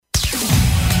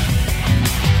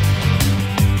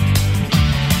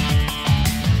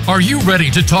Are you ready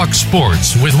to talk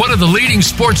sports with one of the leading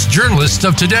sports journalists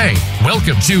of today?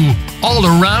 Welcome to All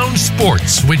Around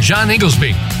Sports with John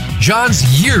Inglesby.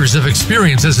 John's years of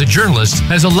experience as a journalist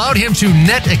has allowed him to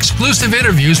net exclusive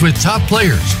interviews with top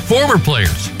players, former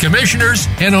players, commissioners,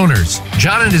 and owners.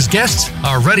 John and his guests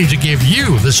are ready to give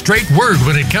you the straight word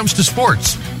when it comes to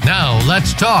sports. Now,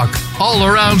 let's talk All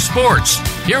Around Sports.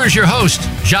 Here is your host,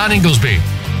 John Inglesby.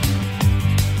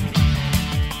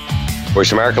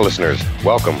 Voice America listeners,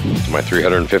 welcome to my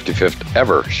 355th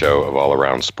ever show of All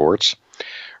Around Sports.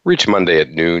 Reach Monday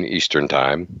at noon Eastern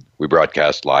Time. We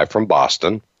broadcast live from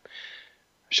Boston.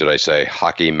 Should I say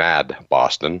hockey mad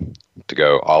Boston, to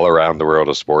go all around the world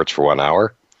of sports for 1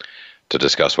 hour to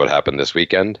discuss what happened this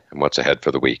weekend and what's ahead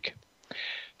for the week.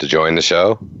 To join the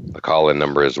show, the call-in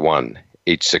number is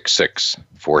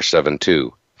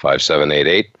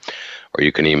 1-866-472-5788, or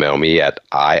you can email me at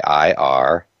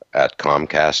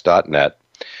iir@comcast.net,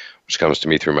 which comes to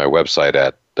me through my website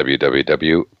at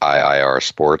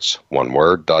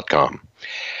www.iirsports.com.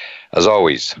 As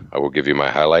always, I will give you my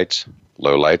highlights,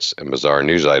 lowlights, and bizarre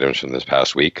news items from this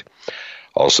past week.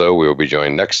 Also, we will be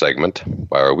joined next segment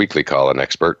by our weekly call-in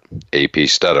expert, A.P.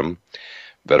 Stedham,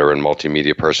 veteran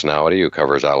multimedia personality who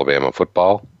covers Alabama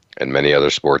football and many other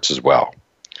sports as well.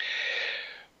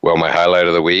 Well, my highlight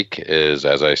of the week is,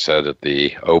 as I said at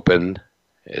the Open,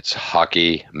 it's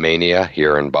Hockey Mania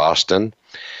here in Boston.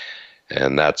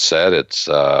 And that said, it's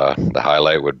the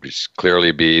highlight would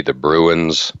clearly be the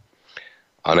Bruins'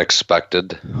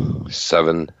 unexpected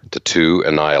 7-2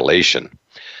 annihilation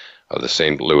of the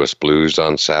St. Louis Blues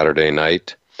on Saturday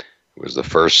night. It was the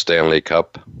first Stanley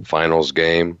Cup Finals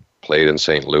game played in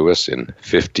St. Louis in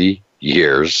 50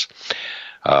 years.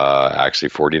 Actually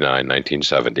 49,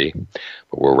 1970,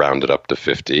 but we'll round it up to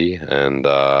 50. And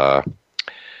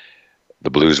the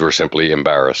Blues were simply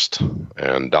embarrassed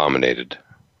and dominated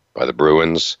by the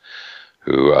Bruins,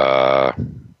 who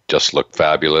just looked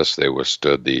fabulous. They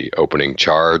withstood the opening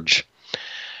charge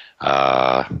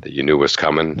that you knew was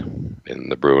coming in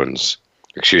the Blues'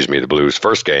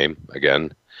 first game,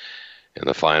 again, in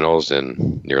the finals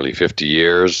in nearly 50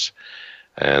 years.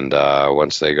 And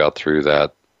once they got through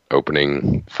that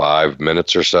opening 5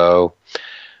 minutes or so,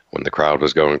 when the crowd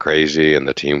was going crazy and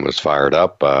the team was fired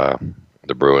up,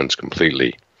 the Bruins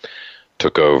completely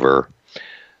took over.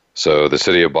 So the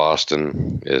city of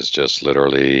Boston is just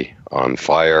literally on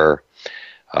fire.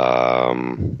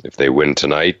 If they win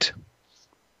tonight,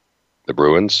 the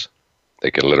Bruins,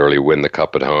 they can literally win the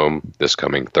cup at home this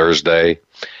coming Thursday.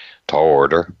 Tall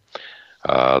order.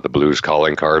 The Blues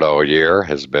calling card all year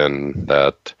has been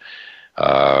that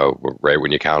right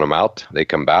when you count them out, they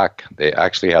come back. They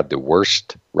actually had the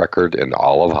worst record in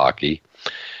all of hockey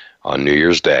on New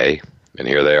Year's Day, and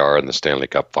here they are in the Stanley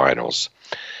Cup Finals.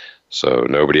 So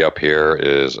nobody up here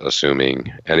is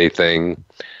assuming anything,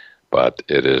 but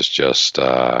it is just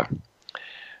over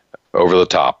the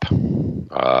top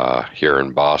here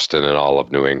in Boston and all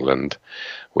of New England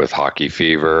with hockey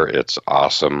fever. It's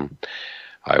awesome.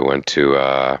 I went to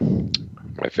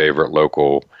my favorite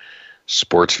local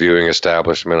sports viewing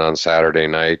establishment on Saturday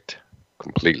night,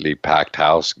 completely packed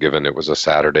house, given it was a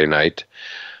Saturday night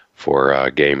for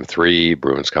Game 3,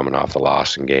 Bruins coming off the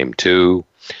loss in Game 2.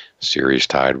 Series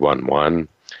tied 1-1,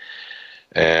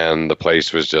 and the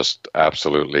place was just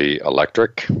absolutely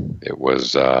electric. It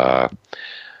was 5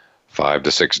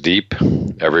 to 6 deep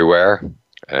everywhere,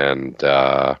 and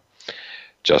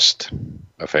just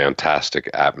a fantastic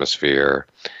atmosphere,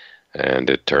 and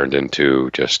it turned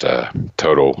into just a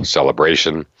total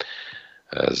celebration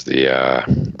as the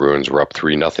Bruins were up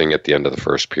 3-0 at the end of the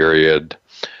first period,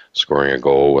 scoring a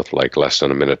goal with like less than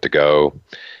a minute to go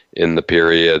in the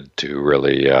period to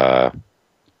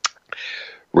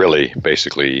really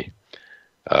basically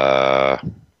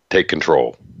take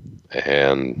control.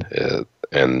 And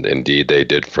indeed they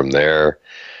did from there.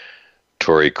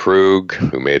 Torrey Krug,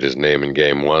 who made his name in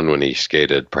Game 1 when he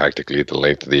skated practically the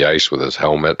length of the ice with his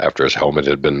helmet after his helmet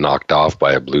had been knocked off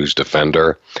by a Blues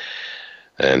defender.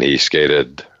 And he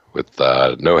skated with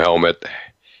no helmet,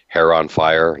 hair on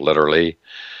fire, literally,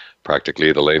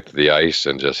 practically the length of the ice,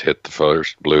 and just hit the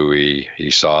first Blue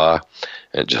he saw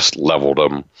and just leveled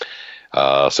him.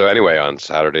 So anyway, on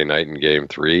Saturday night in Game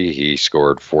 3, he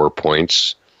scored 4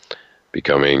 points,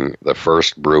 becoming the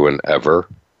first Bruin ever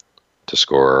to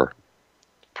score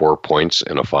 4 points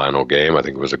in a final game. I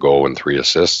think it was a goal and 3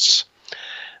 assists.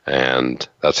 And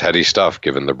that's heady stuff,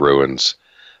 given the Bruins'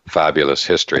 fabulous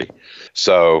history.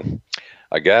 So,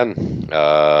 again,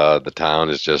 the town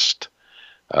is just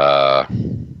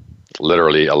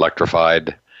literally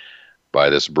electrified by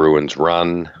this Bruins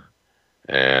run,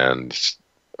 and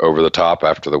over the top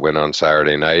after the win on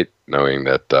Saturday night. knowing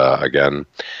that, again,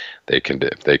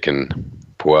 if they can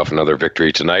pull off another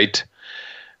victory tonight,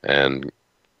 and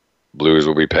Blues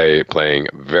will be playing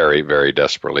very, very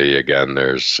desperately. Again,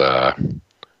 there's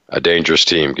a dangerous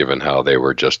team given how they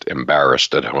were just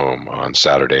embarrassed at home on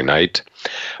Saturday night.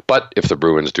 But if the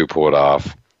Bruins do pull it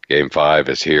off, Game 5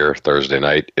 is here Thursday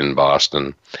night in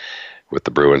Boston, with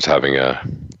the Bruins having a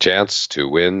chance to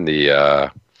win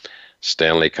the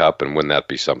Stanley Cup. And wouldn't that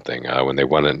be something? When they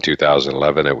won it in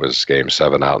 2011, it was Game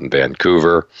 7 out in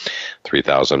Vancouver,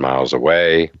 3,000 miles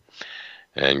away.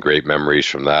 And great memories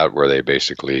from that, where they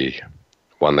basically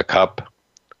won the Cup,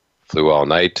 flew all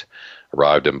night,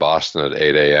 arrived in Boston at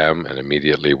 8 a.m. and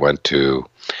immediately went to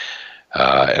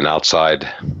an outside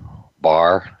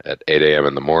bar at 8 a.m.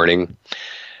 in the morning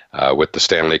with the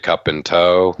Stanley Cup in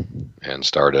tow, and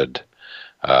started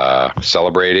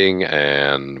celebrating,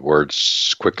 and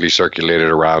words quickly circulated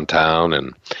around town,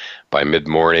 and by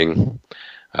mid-morning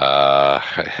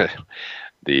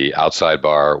the outside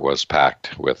bar was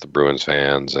packed with Bruins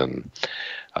fans, and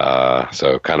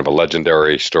so kind of a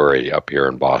legendary story up here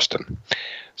in Boston.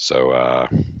 So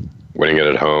winning it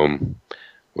at home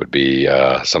would be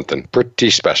something pretty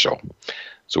special.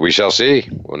 So we shall see.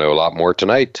 We'll know a lot more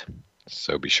tonight,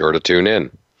 so be sure to tune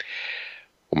in.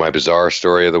 Well, my bizarre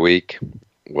story of the week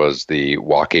was the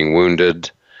walking wounded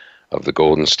of the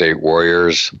Golden State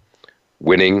Warriors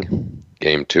winning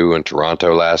Game 2 in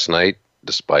Toronto last night,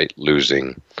 despite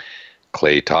losing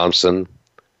Klay Thompson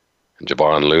and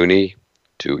Javon Looney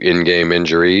to in-game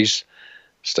injuries.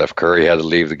 Steph Curry had to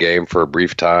leave the game for a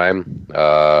brief time.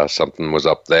 Something was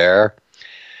up there.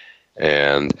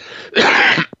 And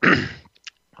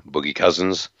Boogie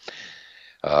Cousins,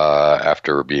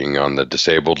 after being on the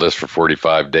disabled list for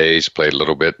 45 days, played a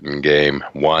little bit in Game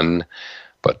 1,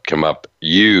 but come up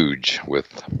huge with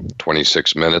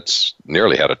 26 minutes,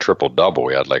 nearly had a triple-double.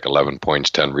 He had like 11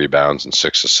 points, 10 rebounds, and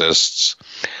 6 assists.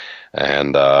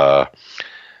 And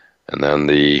then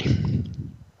the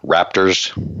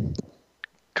Raptors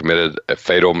committed a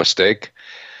fatal mistake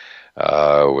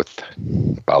with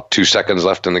about 2 seconds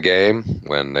left in the game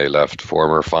when they left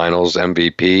former Finals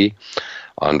MVP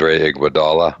Andre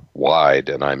Iguodala wide,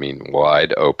 and I mean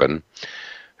wide open,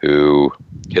 who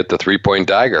hit the three-point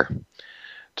dagger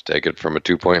to take it from a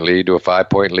 2-point lead to a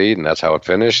 5-point lead, and that's how it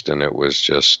finished. And it was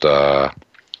just awesome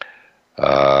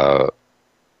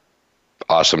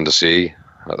to see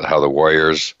how the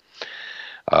Warriors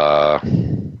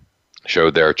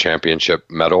showed their championship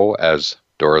medal, as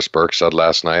Doris Burke said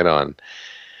last night on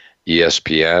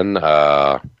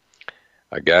ESPN.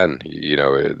 Again, you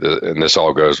know, and this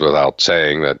all goes without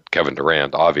saying that Kevin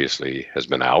Durant obviously has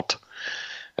been out.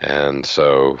 And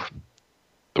so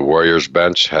the Warriors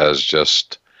bench has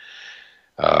just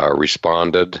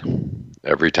responded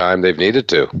every time they've needed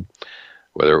to,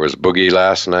 whether it was Boogie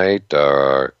last night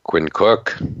or Quinn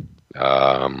Cook,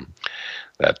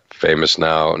 that famous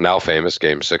now famous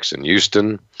Game 6 in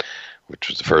Houston, which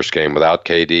was the first game without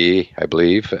KD, I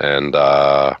believe, and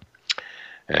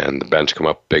the bench come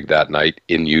up big that night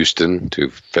in Houston to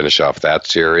finish off that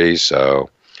series. So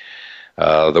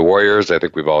the Warriors, I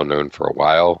think we've all known for a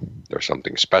while, they're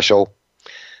something special,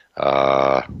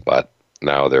 but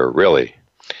now they're really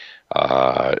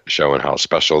showing how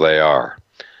special they are,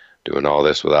 doing all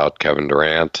this without Kevin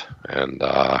Durant, and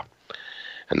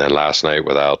then last night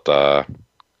without a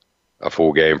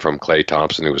full game from Klay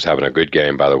Thompson, who was having a good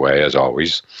game, by the way, as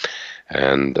always,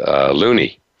 and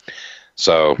Looney.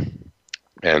 So,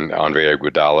 and Andre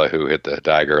Iguodala, who hit the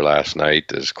dagger last night,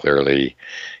 is clearly,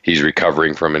 he's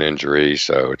recovering from an injury.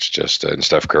 So it's just, and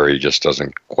Steph Curry just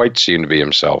doesn't quite seem to be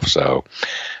himself. So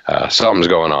something's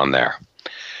going on there.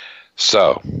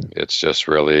 So it's just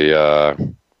really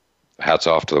hats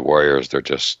off to the Warriors. They're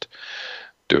just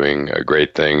doing a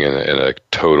great thing in a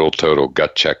total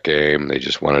gut check game. They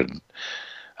just didn't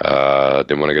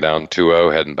want to go down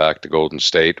 2-0 heading back to Golden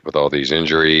State with all these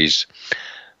injuries.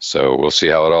 So we'll see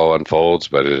how it all unfolds,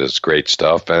 but it is great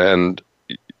stuff. And,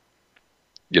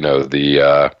 you know,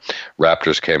 the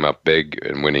Raptors came up big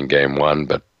in winning Game 1,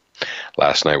 but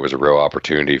last night was a real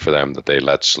opportunity for them that they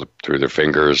let slip through their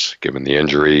fingers, given the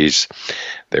injuries.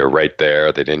 They were right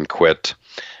there. They didn't quit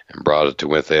and brought it to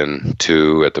within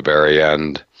 2 at the very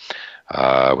end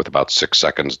with about 6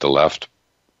 seconds to left.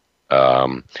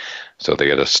 So they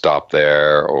get a stop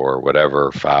there or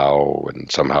whatever, foul,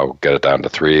 and somehow get it down to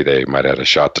 3. They might have had a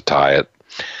shot to tie it.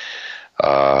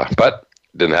 But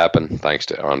didn't happen thanks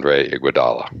to Andre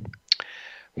Iguodala.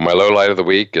 My low light of the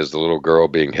week is the little girl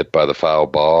being hit by the foul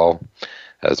ball,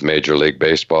 as Major League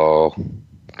Baseball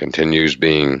continues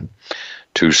being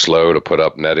too slow to put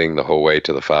up netting the whole way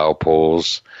to the foul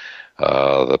poles.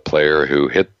 The player who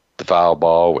hit the foul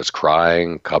ball, was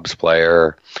crying, Cubs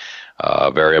player,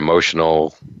 very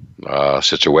emotional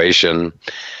situation.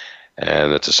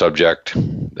 And it's a subject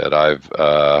that I've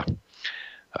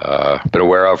been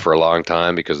aware of for a long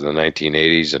time because in the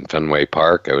 1980s in Fenway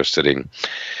Park, I was sitting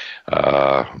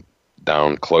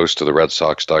down close to the Red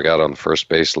Sox dugout on the first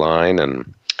base line,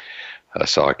 and I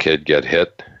saw a kid get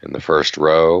hit in the first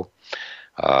row.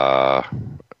 A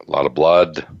lot of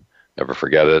blood, never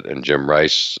forget it. And Jim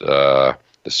Rice,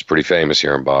 this is pretty famous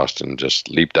here in Boston,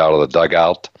 just leaped out of the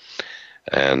dugout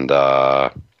and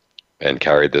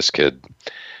carried this kid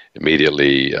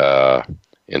immediately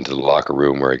into the locker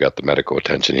room where he got the medical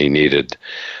attention he needed.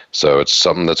 So it's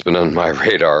something that's been on my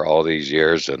radar all these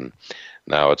years, and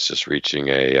now it's just reaching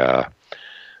a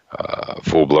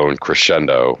full-blown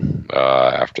crescendo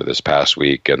after this past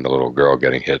week and the little girl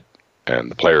getting hit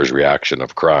and the player's reaction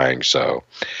of crying. So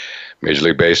Major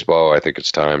League Baseball, I think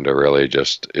it's time to really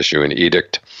just issue an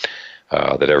edict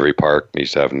that every park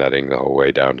needs to have netting the whole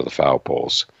way down to the foul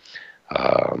poles.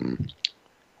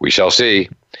 We shall see.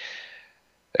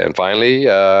 And finally,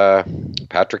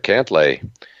 Patrick Cantlay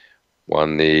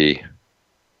won the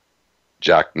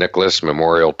Jack Nicklaus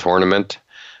Memorial Tournament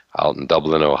out in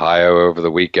Dublin, Ohio over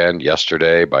the weekend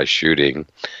yesterday by shooting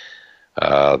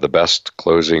the best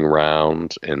closing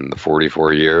round in the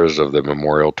 44 years of the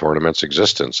Memorial Tournament's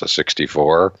existence, a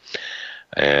 64.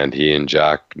 And he and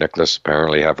Jack Nicklaus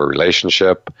apparently have a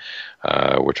relationship,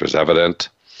 which was evident.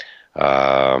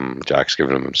 Jack's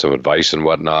given him some advice and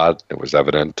whatnot. It was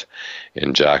evident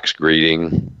in Jack's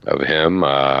greeting of him.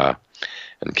 And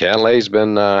Cantlay's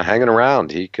been hanging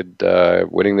around. He could,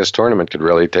 winning this tournament could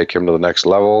really take him to the next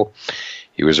level.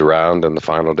 He was around on the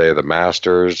final day of the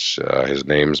Masters. His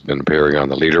name's been appearing on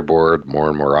the leaderboard more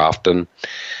and more often.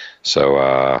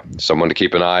 So someone to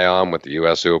keep an eye on with the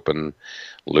U.S. Open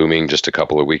looming just a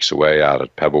couple of weeks away out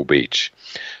at Pebble Beach.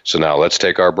 So now let's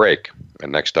take our break.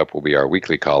 And next up will be our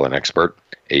weekly call-in expert,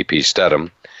 A.P.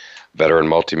 Stedham, veteran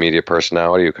multimedia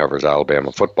personality who covers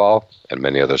Alabama football and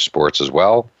many other sports as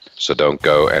well. So don't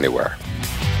go anywhere.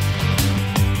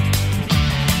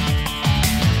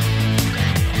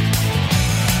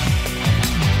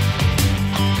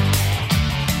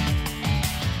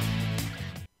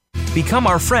 Become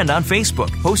our friend on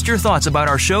Facebook. Post your thoughts about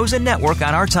our shows and network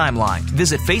on our timeline.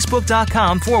 Visit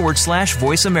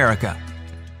facebook.com/Voice America.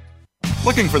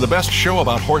 Looking for the best show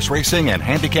about horse racing and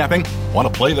handicapping? Want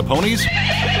to play the ponies?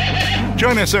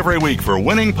 Join us every week for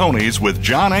Winning Ponies with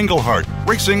John Englehart,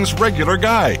 racing's regular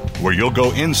guy, where you'll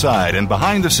go inside and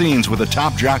behind the scenes with the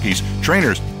top jockeys,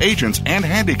 trainers, agents, and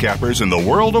handicappers in the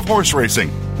world of horse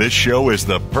racing. This show is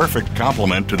the perfect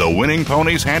complement to the Winning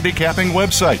Ponies handicapping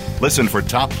website. Listen for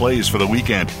top plays for the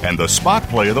weekend and the spot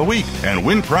play of the week, and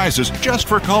win prizes just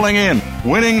for calling in.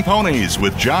 Winning Ponies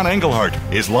with John Englehart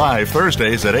is live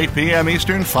Thursdays at 8 p.m.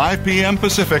 Eastern, 5 p.m.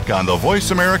 Pacific on the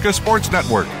Voice America Sports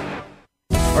Network.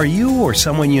 Are you or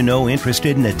someone you know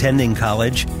interested in attending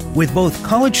college? With both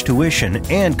college tuition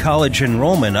and college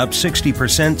enrollment up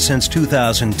 60% since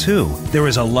 2002, there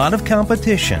is a lot of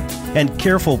competition, and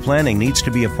careful planning needs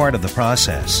to be a part of the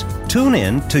process. Tune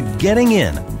in to Getting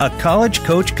In, a college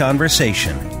coach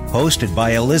conversation, hosted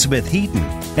by Elizabeth Heaton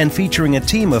and featuring a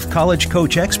team of college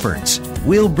coach experts.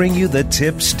 We'll bring you the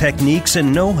tips, techniques,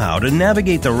 and know-how to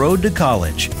navigate the road to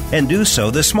college and do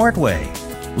so the smart way.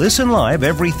 Listen live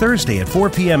every Thursday at 4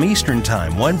 p.m. Eastern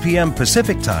Time, 1 p.m.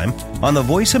 Pacific Time on the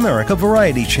Voice America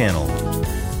Variety Channel.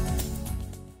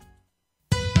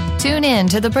 Tune in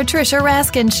to The Patricia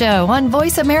Raskin Show on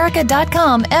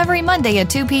VoiceAmerica.com every Monday at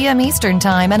 2 p.m. Eastern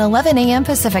Time and 11 a.m.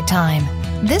 Pacific Time.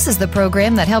 This is the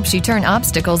program that helps you turn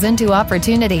obstacles into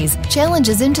opportunities,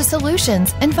 challenges into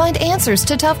solutions, and find answers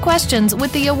to tough questions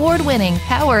with the award-winning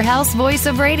powerhouse voice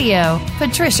of radio,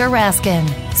 Patricia Raskin.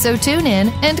 So tune in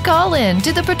and call in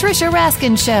to The Patricia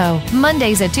Raskin Show,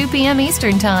 Mondays at 2 p.m.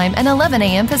 Eastern Time and 11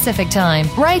 a.m. Pacific Time,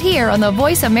 right here on the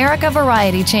Voice America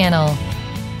Variety Channel.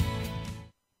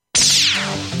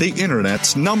 The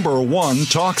Internet's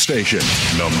 #1 talk station.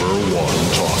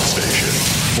 #1 talk station.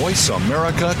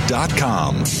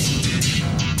 VoiceAmerica.com.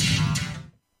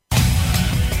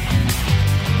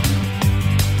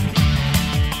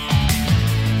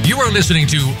 You are listening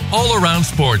to All Around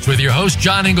Sports with your host,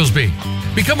 John Inglesby.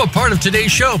 Become a part of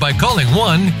today's show by calling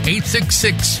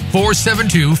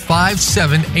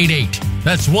 1-866-472-5788.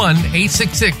 That's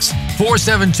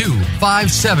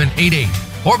 1-866-472-5788.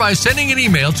 Or by sending an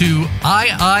email to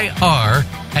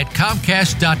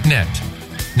iir@comcast.net.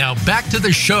 Now back to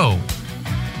the show.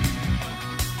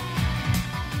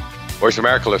 Voice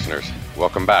America listeners,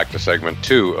 welcome back to segment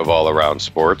 2 of All Around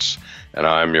Sports, and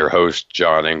I'm your host,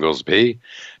 John Inglesby.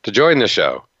 To join the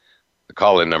show, The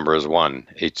call-in number is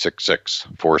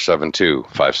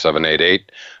 1-866-472-5788,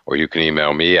 or you can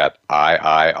email me at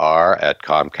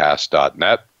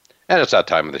iir@comcast.net. And it's that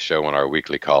time of the show when our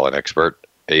weekly call-in expert,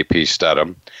 AP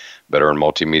Stedham, veteran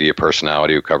multimedia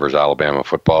personality who covers Alabama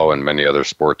football and many other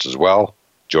sports as well,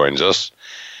 joins us.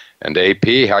 And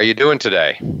AP, how are you doing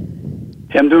today?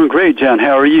 I'm doing great, John.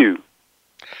 How are you?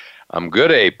 I'm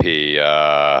good,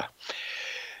 AP.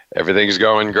 Everything's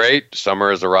going great. Summer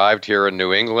has arrived here in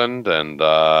New England, and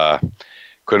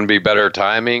couldn't be better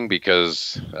timing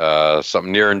because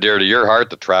something near and dear to your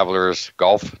heart, the Travelers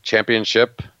Golf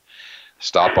Championship,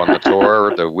 stop on the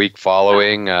tour the week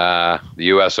following the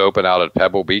U.S. Open out at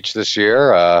Pebble Beach this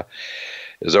year,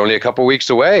 is only a couple weeks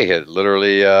away. It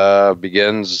literally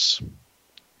begins,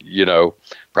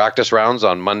 practice rounds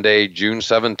on Monday, June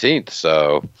 17th.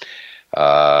 So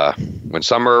when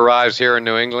summer arrives here in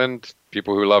New England,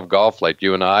 people who love golf like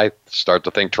you and I start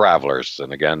to think Travelers.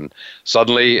 And again,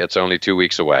 suddenly it's only 2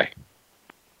 weeks away.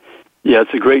 Yeah,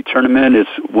 it's a great tournament. It's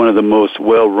one of the most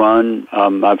well-run.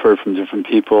 I've heard from different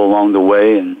people along the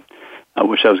way, and I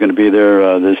wish I was going to be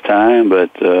there this time, but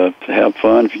have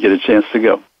fun if you get a chance to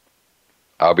go.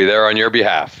 I'll be there on your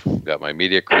behalf. Got my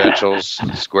media credentials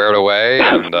squared away,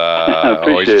 and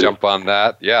always jump on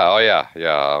that. Yeah,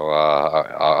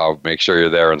 I'll make sure you're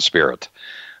there in spirit.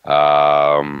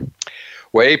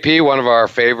 Well, AP, one of our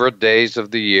favorite days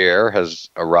of the year has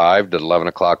arrived at 11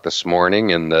 o'clock this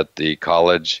morning, in that the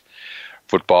College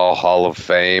Football Hall of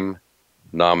Fame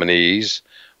nominees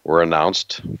were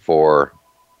announced for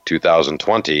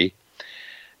 2020.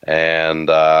 And,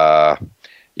 a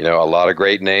lot of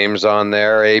great names on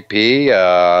there, AP,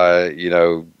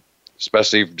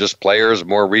 especially just players,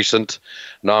 more recent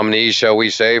nominees, shall we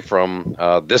say, from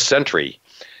this century,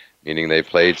 meaning they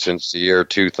played since the year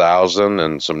 2000,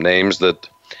 and some names that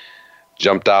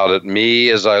jumped out at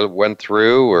me as I went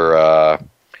through were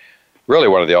really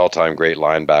one of the all-time great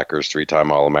linebackers,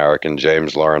 three-time All-American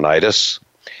James Laurinaitis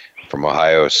from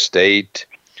Ohio State.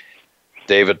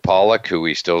 David Pollack, who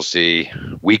we still see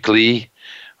weekly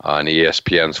on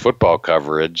ESPN's football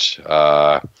coverage,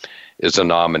 is a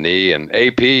nominee. And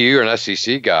AP, you're an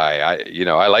SEC guy.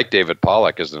 I like David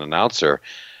Pollack as an announcer.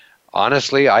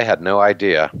 Honestly, I had no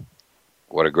idea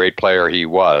what a great player he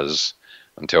was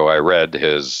until I read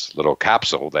his little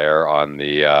capsule there on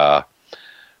the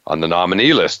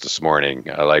nominee list this morning.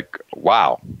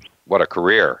 Wow, what a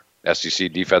career.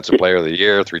 SEC Defensive Player of the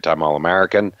Year, three-time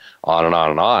All-American, on and on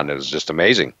and on. It was just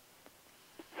amazing.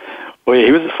 Well,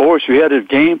 he was a force. We had a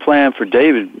game plan for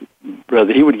David,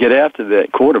 brother. He would get after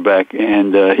that quarterback,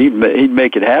 and he'd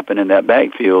make it happen in that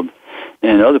backfield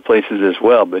and other places as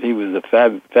well. But he was a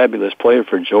fabulous player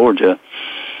for Georgia.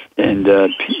 And,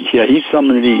 he's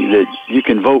somebody that you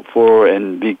can vote for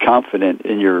and be confident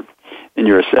in your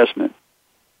assessment.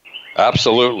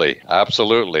 Absolutely.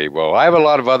 Well, I have a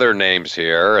lot of other names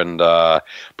here, and but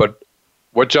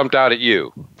what jumped out at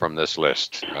you from this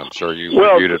list? I'm sure you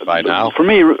reviewed it by now. For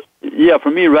me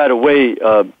right away,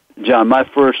 John, my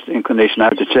first inclination, I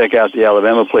have to check out the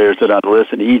Alabama players that are on the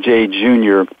list, and E.J.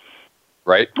 Jr.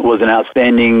 Right. was an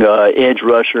outstanding edge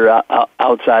rusher,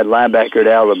 outside linebacker at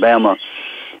Alabama,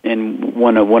 and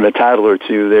won a title or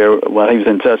two there while he was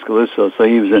in Tuscaloosa. So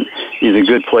he's a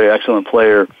good player, excellent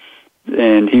player,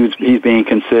 and he's being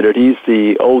considered. He's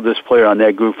the oldest player on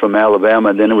that group from Alabama.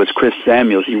 And then it was Chris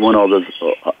Samuels. He won all those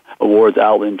awards,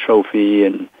 Outland Trophy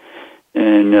and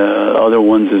other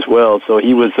ones as well. So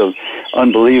he was an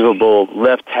unbelievable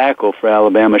left tackle for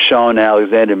Alabama. Sean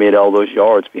Alexander made all those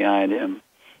yards behind him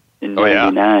in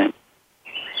 99,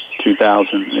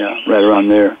 2000, right around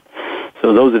there.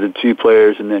 So those are the two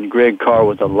players. And then Greg Carr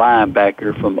was a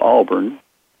linebacker from Auburn.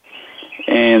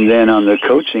 And then on the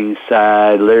coaching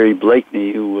side, Larry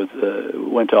Blakeney, who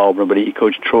went to Auburn, but he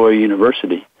coached Troy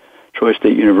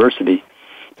State University.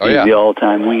 He's the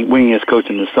all-time winningest coach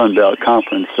in the Sun Belt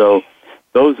Conference. So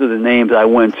those are the names I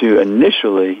went to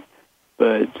initially,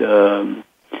 but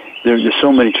there's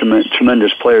so many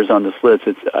tremendous players on this list.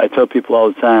 I tell people all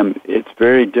the time, it's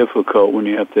very difficult when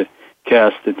you have to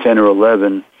cast the 10 or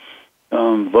 11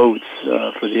 votes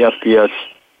for the FBS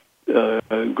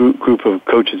group of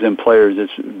coaches and players.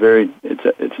 It's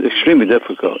extremely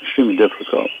difficult.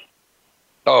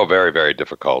 Oh, very, very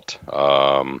difficult.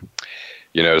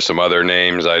 Some other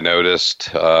names I noticed,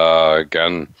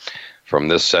 again, from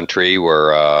this century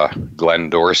were Glenn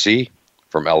Dorsey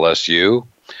from LSU.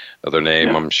 Another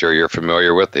name I'm sure you're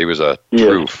familiar with. He was a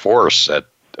true force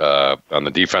on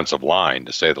the defensive line,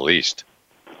 to say the least.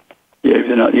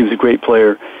 Yeah, he was a great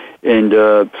player. And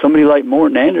somebody like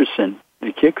Morton Anderson,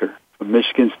 the kicker from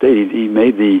Michigan State, he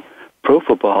made the Pro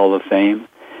Football Hall of Fame.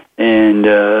 And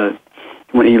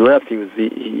when he left, he was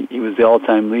the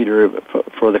all-time leader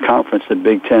for the conference, the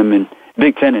Big Ten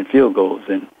in field goals,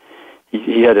 and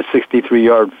he had a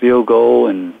 63-yard field goal,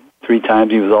 and 3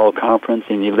 times he was all-conference,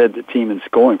 and he led the team in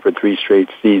scoring for 3 straight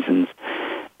seasons.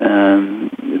 I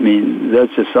mean,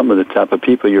 that's just some of the type of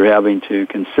people you're having to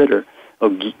consider. Oh,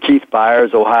 Keith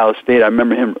Byers, Ohio State. I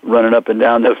remember him running up and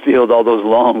down the field, all those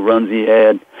long runs he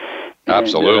had.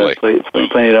 Absolutely.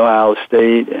 And, playing at Ohio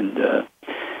State, and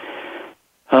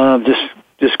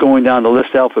just going down the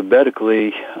list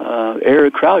alphabetically.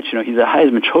 Eric Crouch, he's a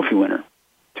Heisman Trophy winner,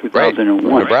 2001. Right,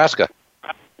 from Nebraska.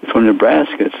 From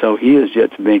Nebraska, so he is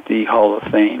yet to make the Hall of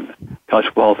Fame, College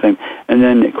Football Hall of Fame. And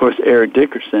then, of course, Eric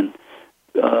Dickerson.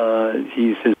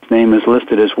 His name is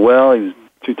listed as well. He was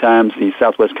 2 times the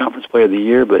Southwest Conference Player of the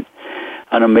Year, but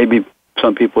I don't know, maybe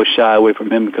some people shy away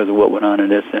from him because of what went on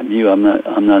at SMU. I'm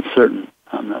not certain.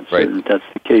 I'm not certain that that's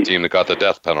the case. The team that got the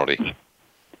death penalty.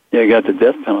 Yeah, got the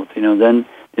death penalty. Then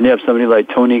you have somebody like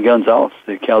Tony Gonzalez,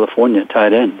 the California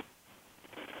tight end.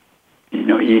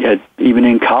 He had, even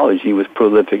in college, he was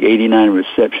prolific, 89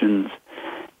 receptions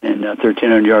and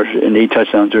 1,300 yards and 8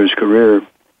 touchdowns during his career.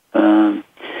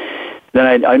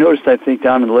 Then I noticed, I think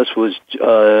down on the list was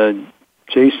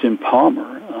Jason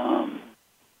Palmer,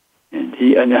 and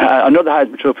another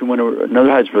Heisman Trophy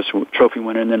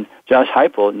winner, and then Josh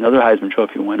Heupel, another Heisman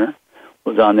Trophy winner,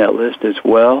 was on that list as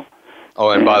well.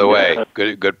 Oh, and by the way,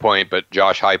 good point. But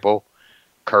Josh Heupel,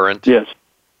 current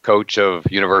coach of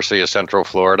University of Central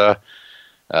Florida,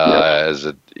 we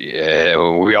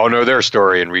all know their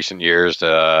story in recent years,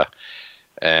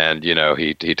 and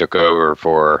he took over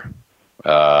for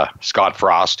Scott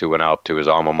Frost, who went out to his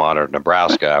alma mater,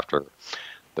 Nebraska, after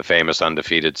the famous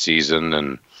undefeated season.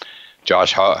 And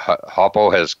Josh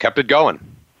Heupel has kept it going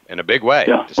in a big way,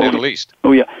 to say the least.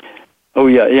 Oh, yeah.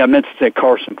 I meant to say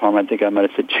Carson Palmer. I think I might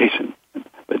have said Jason.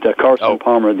 But Carson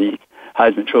Palmer, the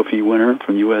Heisman Trophy winner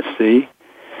from USC,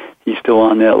 he's still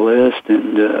on that list.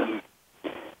 And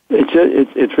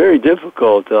it's very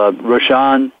difficult.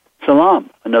 Rashaan Salaam,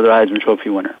 another Heisman Trophy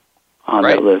winner, on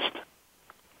that list.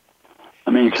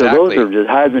 I mean, exactly. So those are just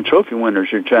Heisman Trophy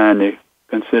winners you're trying to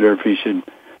consider if you should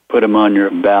put them on your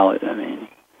ballot. I mean,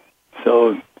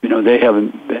 so, they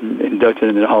haven't been inducted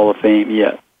into the Hall of Fame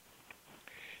yet.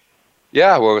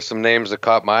 Yeah, well, some names that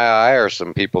caught my eye are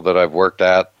some people that I've worked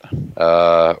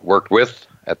with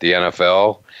at the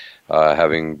NFL,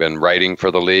 having been writing for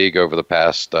the league over the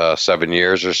past 7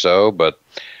 years or so. But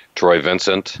Troy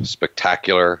Vincent,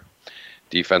 spectacular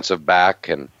defensive back,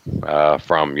 and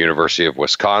from University of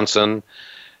Wisconsin,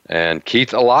 and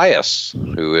Keith Elias,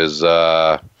 who is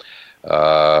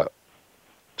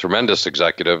tremendous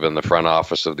executive in the front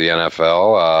office of the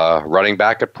NFL, running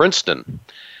back at Princeton,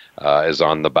 is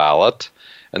on the ballot.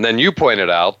 And then you pointed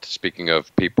out, speaking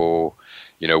of people,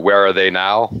 where are they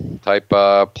now type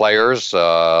players,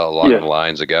 along the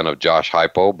lines, again, of Josh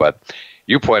Heupel, but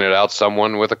you pointed out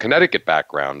someone with a Connecticut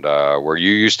background where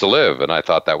you used to live, and I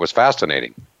thought that was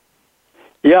fascinating.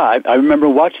 Yeah, I remember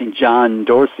watching John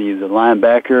Dorsey, the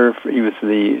linebacker. He was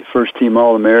the first-team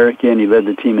All-American. He led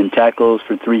the team in tackles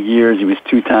for 3 years. He was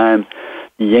 2-time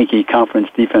Yankee Conference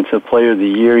Defensive Player of the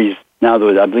Year. He's now,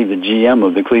 I believe, the GM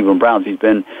of the Cleveland Browns. He's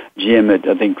been GM at,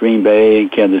 I think, Green Bay,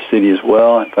 Kansas City as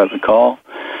well, if I recall.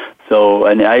 So,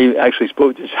 and I actually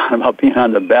spoke to John about being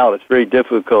on the ballot. It's very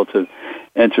difficult to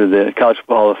enter the College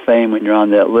Football Hall of Fame when you're on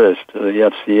that list,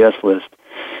 the FCS list.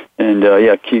 And,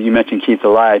 you mentioned Keith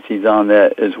Elias. He's on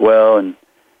that as well. And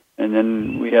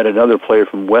then we had another player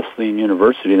from Wesleyan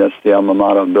University. That's the alma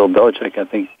mater of Bill Belichick. I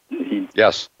think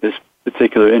this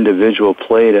particular individual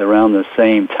played around the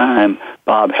same time,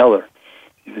 Bob Heller.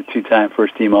 He's a 2-time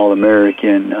first-team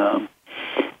All-American.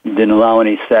 He didn't allow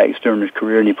any sacks during his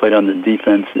career, and he played on the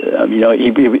defense.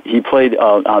 He played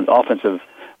on offensive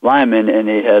lineman, and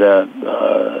he had a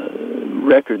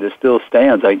record that still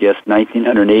stands, I guess,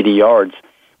 1,980 yards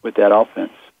with that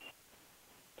offense.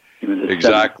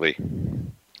 Exactly.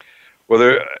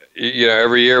 Well,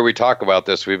 every year we talk about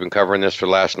this. We've been covering this for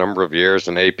the last number of years,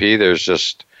 and AP, there's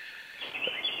just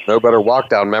no better walk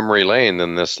down memory lane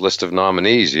than this list of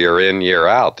nominees year in, year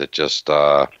out. It just,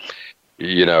 one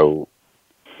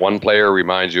player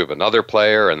reminds you of another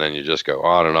player, and then you just go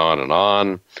on and on and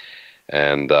on.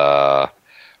 And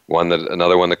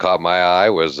another one that caught my eye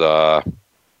was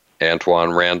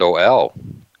Antoine Randall L.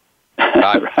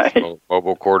 Right.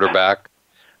 Mobile quarterback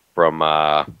from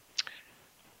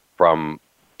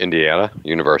Indiana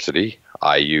University,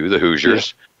 IU, the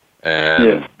Hoosiers.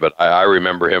 But I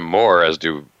remember him more, as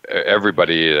do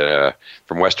everybody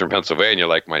from Western Pennsylvania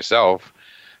like myself,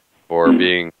 for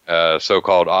being a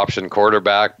so-called option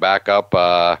quarterback, backup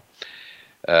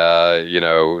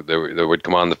that would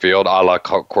come on the field, a la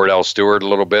Cordell Stewart, a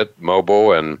little bit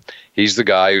mobile, and he's the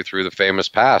guy who threw the famous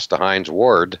pass to Hines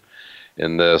Ward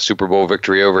in the Super Bowl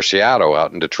victory over Seattle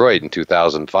out in Detroit in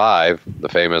 2005, the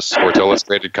famous Sports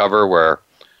Illustrated cover where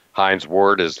Hines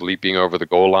Ward is leaping over the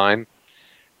goal line.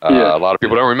 A lot of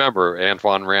people don't remember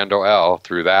Antoine Randall L.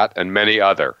 threw that and many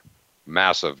other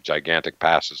massive, gigantic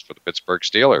passes for the Pittsburgh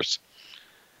Steelers.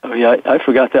 Oh, yeah, I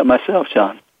forgot that myself,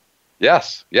 John.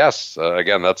 Yes.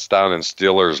 Again, that's down in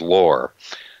Steelers lore,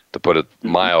 to put it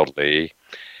mildly.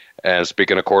 And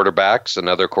speaking of quarterbacks,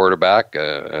 another quarterback,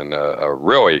 and a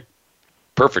really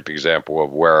perfect example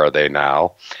of where are they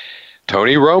now,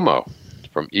 Tony Romo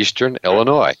from Eastern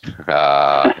Illinois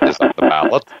is on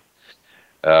the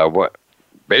ballot.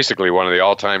 Basically one of the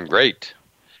all-time great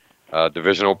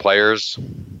divisional players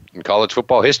in college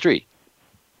football history.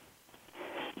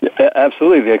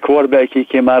 Absolutely. The quarterback, he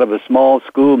came out of a small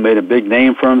school, made a big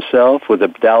name for himself with the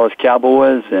Dallas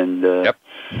Cowboys, and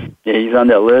he's on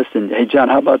that list. And, hey, John,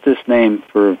 how about this name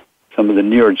for some of the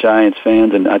New York Giants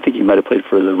fans, and I think he might have played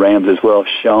for the Rams as well,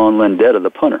 Sean Landeta,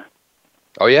 the punter.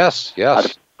 Oh, yes.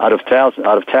 Out of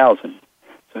Towson.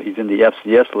 So he's in the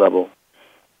FCS level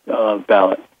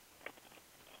ballot.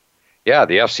 Yeah,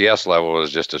 the FCS level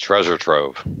is just a treasure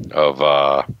trove of,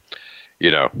 of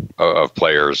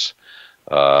players,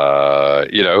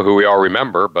 who we all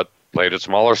remember, but played at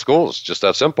smaller schools. Just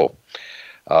that simple.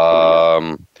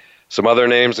 Some other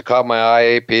names that caught my eye,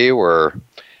 AP, were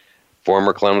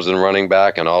former Clemson running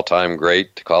back and all-time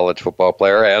great college football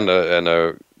player and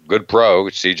a good pro,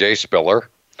 C.J. Spiller.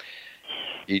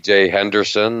 E.J.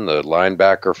 Henderson, the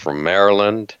linebacker from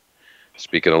Maryland.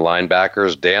 Speaking of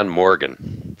linebackers, Dan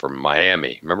Morgan from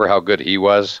Miami. Remember how good he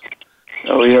was?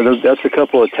 Oh, yeah, that's a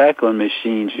couple of tackling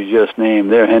machines you just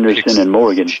named there, Henderson and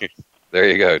Morgan. There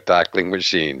you go, tackling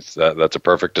machines. That's a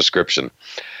perfect description.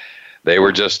 They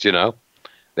were just,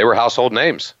 they were household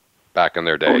names back in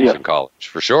their days in college,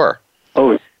 for sure.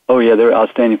 Oh, yeah, they're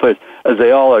outstanding players, as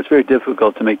they all are. It's very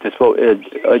difficult to make this vote.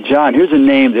 John, here's a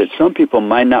name that some people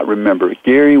might not remember,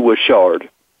 Gary Wishard.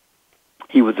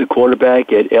 He was the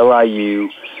quarterback at LIU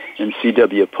and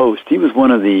C.W. Post. He was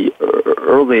one of the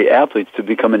early athletes to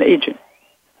become an agent.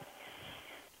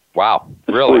 Wow,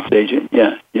 really? Sports agent,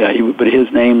 yeah. But his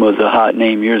name was a hot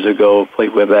name years ago,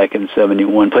 played way back in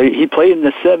 71. He played in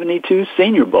the 72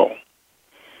 Senior Bowl.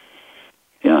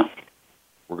 Yeah.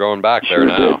 We're going back there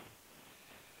now.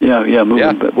 Yeah,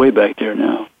 moving way back there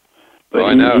now. But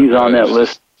I know. He's on that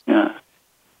list, yeah.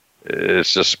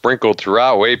 It's just sprinkled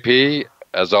throughout. AP,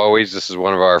 as always, this is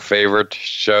one of our favorite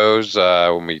shows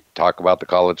when we talk about the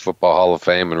College Football Hall of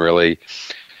Fame and really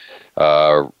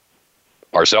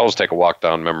ourselves take a walk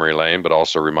down memory lane, but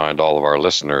also remind all of our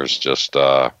listeners just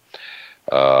of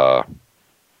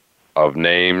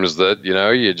names that,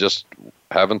 you just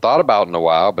haven't thought about in a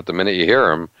while, but the minute you hear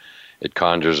them, it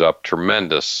conjures up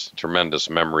tremendous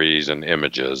memories and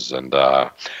images. And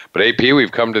but AP,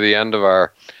 we've come to the end of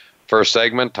our first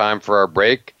segment. Time for our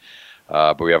break.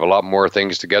 But we have a lot more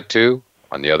things to get to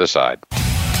on the other side.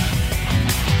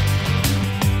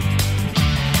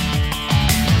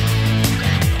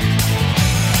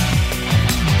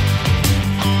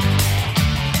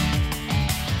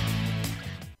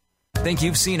 Think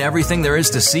you've seen everything there is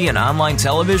to see in online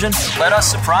television? Let us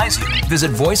surprise you.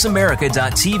 Visit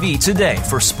voiceamerica.tv today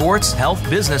for sports, health,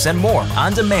 business, and more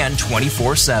on demand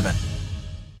 24/7.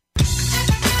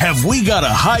 Have we got a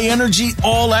high-energy,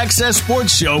 all-access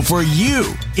sports show for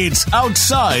you? It's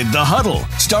Outside the Huddle,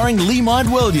 starring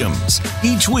Lemont Williams.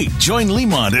 Each week, join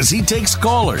Lemont as he takes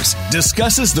callers,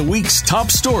 discusses the week's top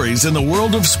stories in the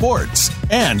world of sports,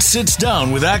 and sits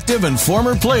down with active and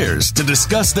former players to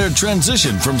discuss their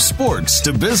transition from sports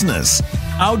to business.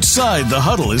 Outside the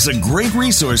Huddle is a great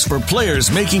resource for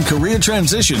players making career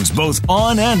transitions both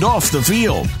on and off the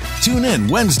field. Tune in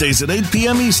Wednesdays at 8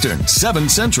 p.m. Eastern, 7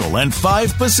 Central, and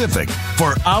 5 Pacific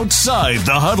for Outside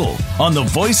the Huddle on the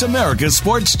Voice America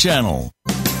Sports Channel.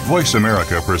 Voice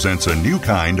America presents a new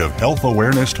kind of health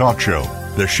awareness talk show,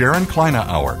 the Sharon Kleine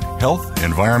Hour, Health,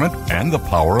 Environment, and the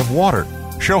Power of Water.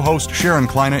 Show host Sharon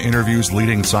Kleine interviews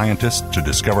leading scientists to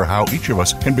discover how each of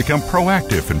us can become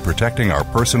proactive in protecting our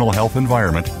personal health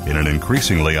environment in an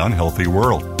increasingly unhealthy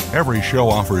world. Every show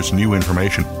offers new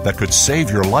information that could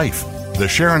save your life. The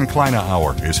Sharon Kleine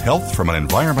Hour is health from an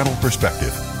environmental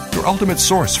perspective, your ultimate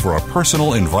source for a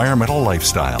personal environmental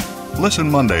lifestyle.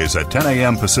 Listen Mondays at 10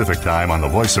 a.m. Pacific Time on the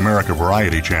Voice America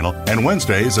Variety Channel and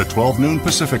Wednesdays at 12 noon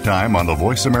Pacific Time on the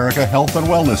Voice America Health and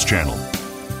Wellness Channel.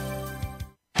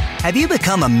 Have you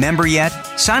become a member yet?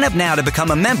 Sign up now to become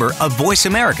a member of Voice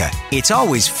America. It's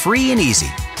always free and easy.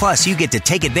 Plus, you get to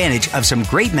take advantage of some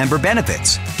great member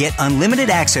benefits. Get unlimited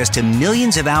access to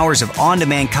millions of hours of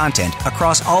on-demand content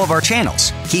across all of our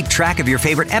channels. Keep track of your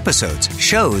favorite episodes,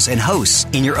 shows, and hosts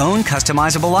in your own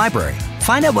customizable library.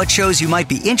 Find out what shows you might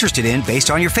be interested in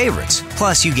based on your favorites.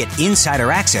 Plus, you get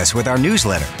insider access with our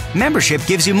newsletter. Membership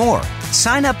gives you more.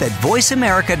 Sign up at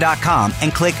voiceamerica.com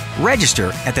and click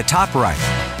register at the top right.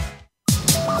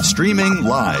 Streaming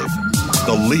live,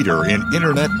 the leader in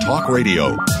Internet talk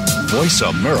radio,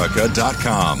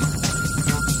 voiceamerica.com.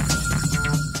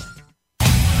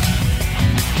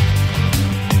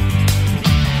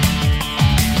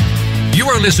 You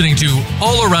are listening to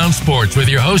All Around Sports with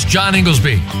your host, John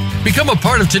Inglesby. Become a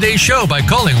part of today's show by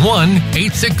calling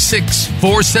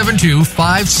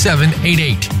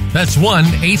 1-866-472-5788. That's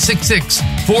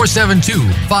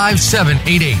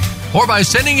 1-866-472-5788. Or by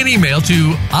sending an email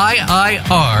to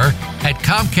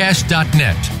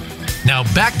iir@comcast.net. Now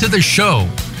back to the show.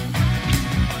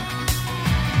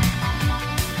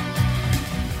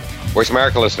 Voice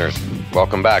America listeners,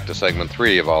 welcome back to segment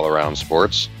 3 of All Around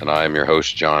Sports, and I am your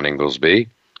host, John Inglesby.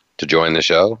 To join the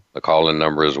show, the call-in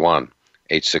number is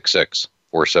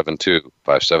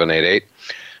 1-866-472-5788,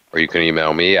 or you can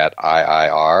email me at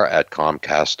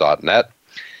iir@comcast.net.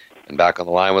 And back on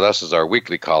the line with us is our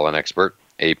weekly call-in expert,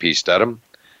 AP Stedham,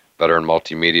 veteran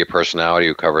multimedia personality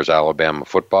who covers Alabama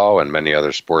football and many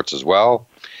other sports as well.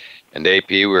 And AP,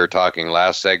 we were talking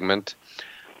last segment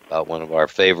about one of our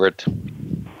favorite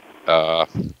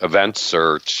events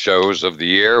or shows of the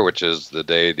year, which is the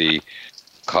day the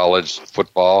College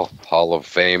Football Hall of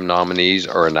Fame nominees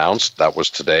are announced. That was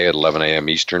today at 11 a.m.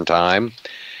 Eastern Time.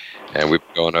 And we've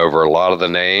been going over a lot of the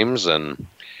names, and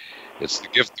it's the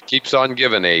gift that keeps on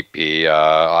giving, AP.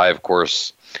 I, of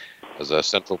course, as a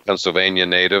Central Pennsylvania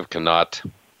native, cannot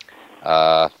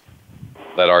let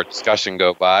our discussion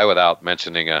go by without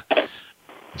mentioning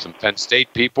some Penn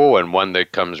State people, and one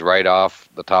that comes right off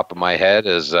the top of my head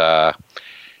is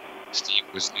Steve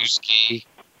Wisniewski,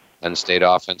 Penn State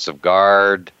offensive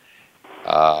guard,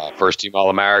 first-team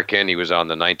All-American. He was on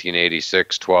the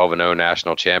 1986 12-0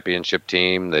 national championship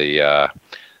team, the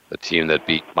team that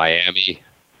beat Miami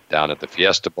down at the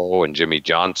Fiesta Bowl, and Jimmy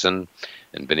Johnson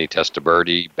and Vinny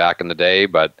Testaverde back in the day.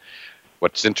 But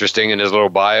what's interesting in his little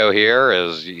bio here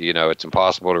is, you know, it's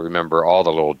impossible to remember all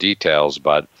the little details,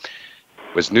 but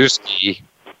Wisniewski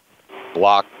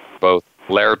blocked both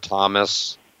Blair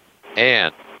Thomas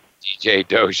and DJ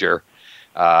Dozier.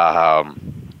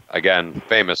 Again,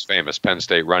 famous Penn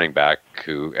State running back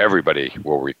who everybody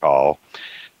will recall,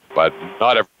 but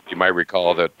not everybody might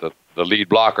recall that the lead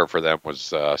blocker for them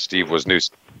was Steve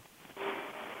Wisniewski.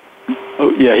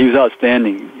 Oh, yeah, he was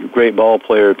outstanding. Great ball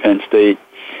player at Penn State,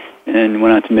 and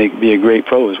went on to be a great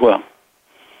pro as well.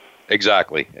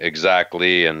 Exactly.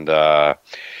 And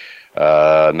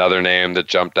another name that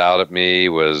jumped out at me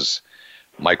was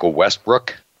Michael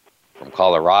Westbrook from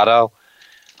Colorado.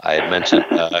 I had mentioned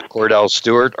Cordell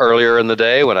Stewart earlier in the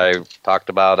day when I talked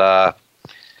about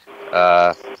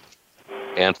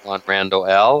Antoine Randall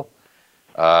L.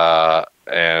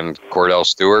 And Cordell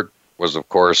Stewart was, of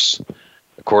course,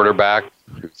 the quarterback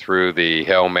who threw the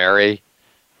Hail Mary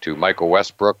to Michael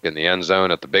Westbrook in the end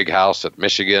zone at the Big House at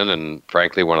Michigan, and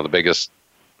frankly, one of the biggest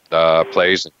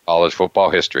plays in college football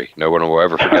history. No one will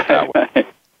ever forget that one.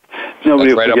 Nobody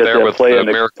That's right up there with the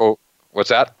miracle. What's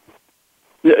that?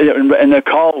 Yeah, and the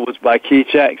call was by Keith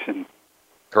Jackson.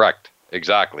 Correct.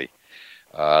 Exactly.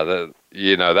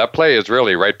 That play is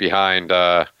really right behind,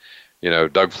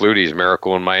 Doug Flutie's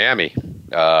miracle in Miami,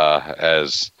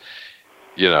 as,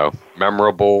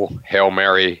 memorable Hail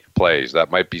Mary plays.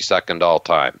 That might be second all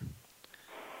time.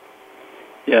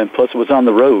 Yeah, and plus it was on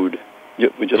the road.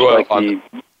 At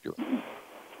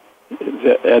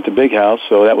the Big House,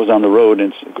 so that was on the road,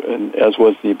 and as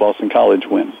was the Boston College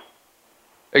win.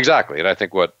 Exactly, and I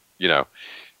think we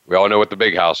all know what the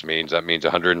Big House means. That means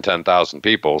 110,000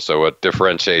 people. So what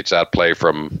differentiates that play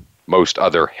from most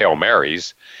other Hail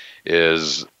Marys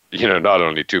is, not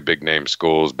only two big-name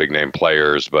schools, big-name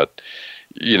players, but,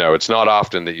 it's not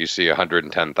often that you see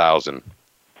 110,000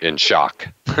 in shock.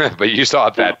 But you saw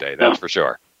it that day, that's for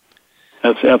sure.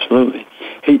 That's absolutely.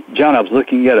 Hey, John, I was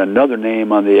looking at another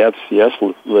name on the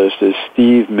FCS list is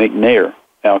Steve McNair,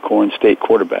 Alcorn State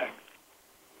quarterback.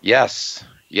 Yes.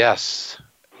 It's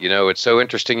so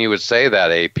interesting you would say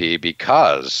that, AP,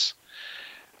 because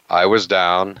I was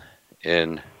down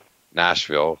in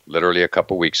Nashville literally a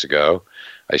couple weeks ago.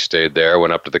 I stayed there,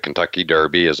 went up to the Kentucky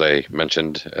Derby, as I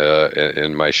mentioned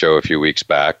in my show a few weeks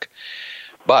back.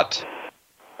 But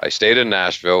I stayed in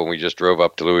Nashville, and we just drove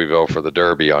up to Louisville for the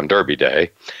Derby on Derby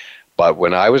Day. But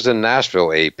when I was in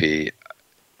Nashville, AP,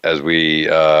 as we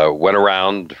went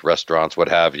around restaurants, what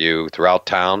have you, throughout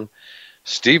town,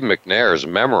 Steve McNair's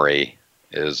memory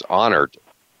is honored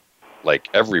like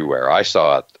everywhere. I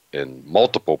saw it in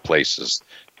multiple places.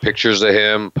 Pictures of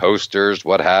him, posters,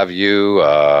 what have you,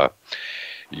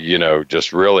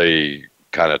 just really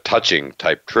kind of touching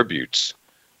type tributes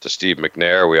to Steve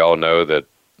McNair. We all know that,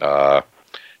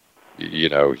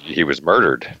 he was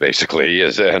murdered, basically,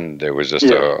 and it was just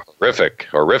a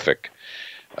horrific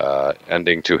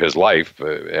ending to his life,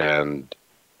 and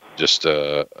just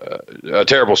a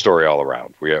terrible story all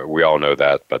around. We all know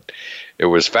that, but it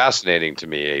was fascinating to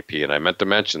me, AP, and I meant to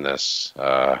mention this.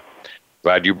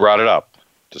 Glad you brought it up,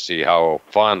 to see how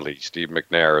fondly Steve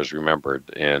McNair is remembered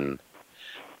in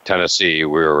Tennessee,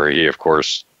 where he, of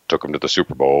course, took him to the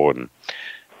Super Bowl, and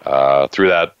through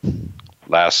that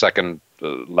last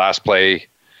play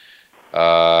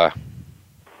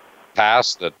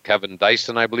pass that Kevin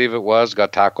Dyson, I believe it was,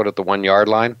 got tackled at the 1-yard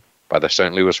line by the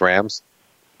St. Louis Rams.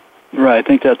 Right, I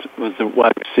think that was the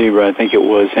wide receiver. I think it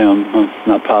was him. I'm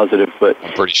not positive, but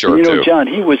I'm pretty sure too. John,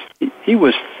 he was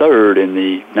third in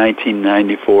the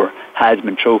 1994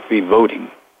 Heisman Trophy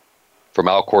voting. From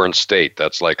Alcorn State,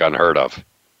 that's like unheard of.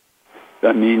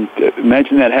 I mean,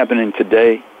 imagine that happening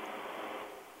today.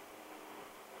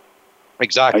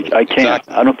 Exactly. I can't.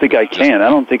 Exactly. I don't think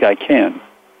I can.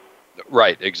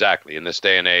 Right, exactly. In this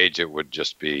day and age, it would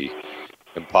just be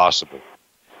impossible.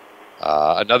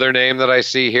 Another name that I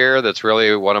see here that's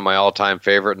really one of my all-time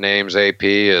favorite names, AP,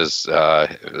 is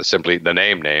simply the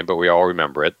name, but we all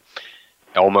remember it,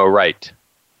 Elmo Wright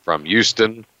from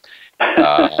Houston,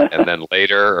 and then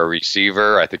later a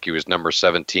receiver. I think he was number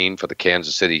 17 for the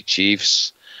Kansas City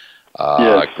Chiefs.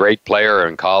 A great player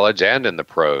in college and in the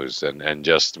pros, and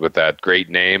just with that great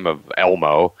name of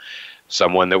Elmo,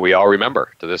 someone that we all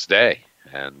remember to this day.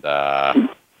 And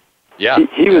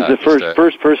he was the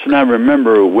first person I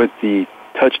remember with the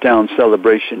touchdown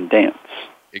celebration dance.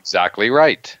 Exactly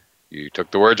right. You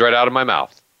took the words right out of my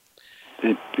mouth.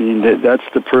 That's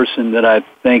the person that I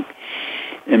think,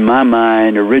 in my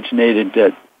mind, originated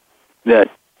that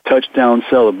touchdown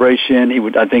celebration. He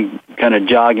would, I think, kind of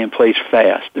jog in place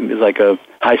fast. It was like a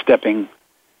high-stepping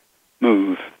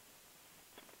move.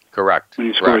 Correct. When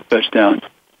he scored a touchdown.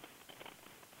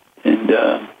 And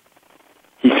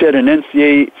he set an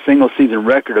NCAA single-season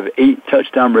record of 8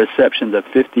 touchdown receptions of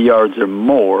 50 yards or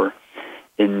more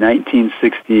in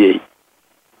 1968.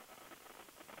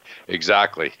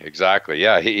 Exactly.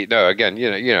 Yeah.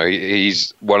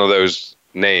 He's one of those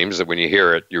names that when you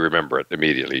hear it, you remember it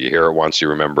immediately. You hear it once, you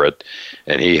remember it,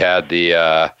 and he had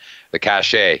the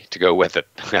cachet to go with it.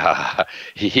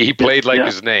 he played like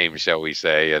his name, shall we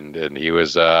say, and he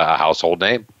was a household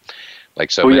name, like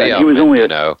so many of them.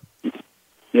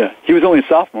 Yeah, he was only a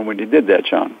sophomore when he did that,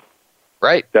 John.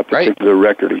 Right, that particular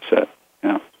record he set.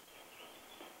 Yeah.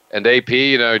 And AP,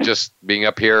 just being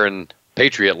up here in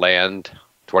Patriot Land,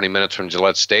 20 minutes from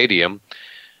Gillette Stadium,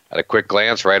 at a quick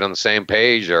glance, right on the same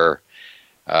page are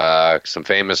some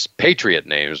famous Patriot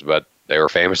names, but they were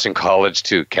famous in college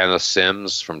too. Kenneth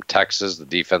Sims from Texas, the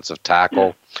defensive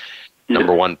tackle. Yeah.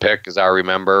 Number 1 pick, as I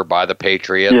remember, by the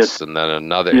Patriots. Yes. And then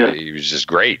another, he was just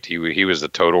great. He was a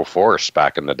total force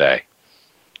back in the day.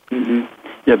 Mm-hmm.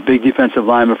 Yeah, big defensive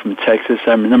lineman from Texas.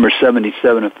 I'm number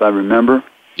 77, if I remember.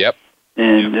 Yep.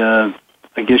 And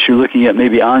I guess you're looking at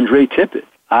maybe Andre Tippett,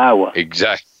 Iowa.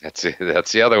 Exactly.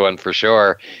 That's the other one for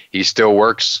sure. He still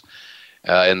works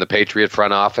in the Patriot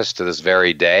front office to this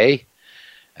very day,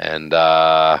 and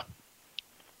an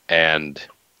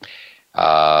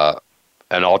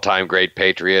all-time great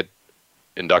Patriot,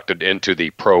 inducted into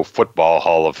the Pro Football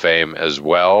Hall of Fame as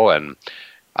well. And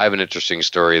I have an interesting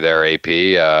story there, AP.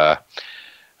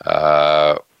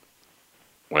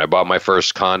 When I bought my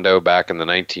first condo back in the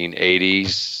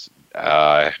 1980s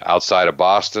outside of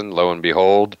Boston, lo and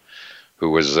behold, who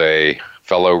was a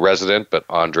fellow resident, but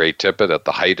Andre Tippett at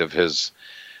the height of his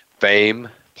fame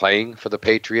playing for the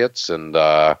Patriots, and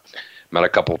met a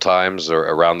couple times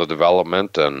around the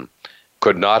development, and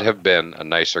could not have been a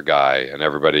nicer guy. And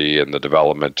everybody in the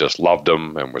development just loved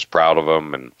him and was proud of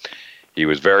him, and he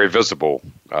was very visible,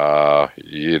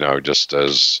 just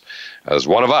as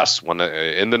one of us,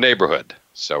 in the neighborhood,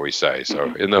 so we say.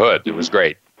 So in the hood, it was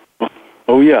great.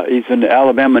 Oh, yeah, he's an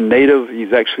Alabama native.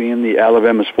 He's actually in the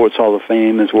Alabama Sports Hall of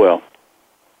Fame as well.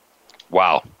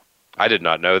 Wow. I did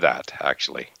not know that,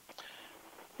 actually.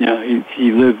 Yeah,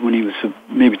 he lived when he was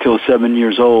maybe till 7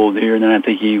 years old here, and then I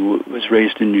think he was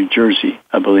raised in New Jersey,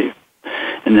 I believe,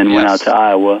 and then went out to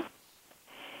Iowa.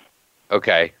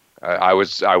 Okay. I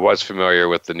was familiar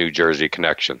with the New Jersey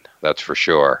connection, that's for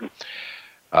sure.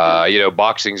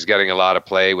 Boxing's getting a lot of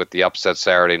play with the upset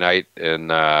Saturday night in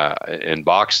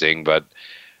boxing, but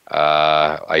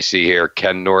I see here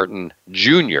Ken Norton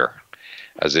Jr.,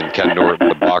 as in Ken Norton,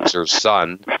 the boxer's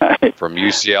son from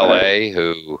UCLA,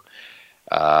 who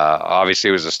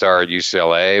obviously was a star at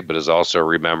UCLA, but is also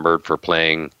remembered for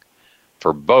playing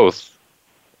for both,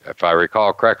 if I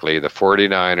recall correctly, the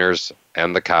 49ers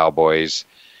and the Cowboys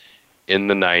in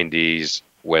the 90s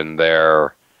when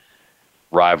their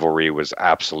rivalry was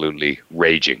absolutely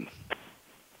raging.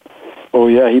 Oh,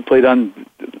 yeah, he played on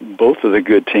both of the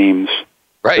good teams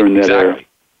during that era.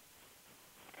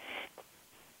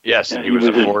 Yes, yeah, he was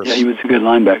a force. Yeah, he was a good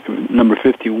linebacker, number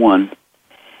 51.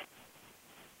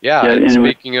 Yeah, and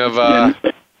speaking of,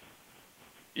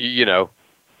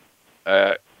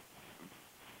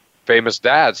 famous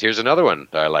dads, here's another one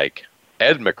that I like.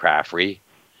 Ed McCaffrey,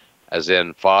 as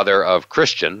in father of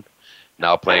Christian,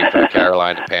 now playing for the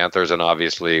Carolina Panthers and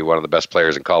obviously one of the best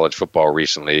players in college football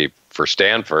recently for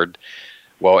Stanford.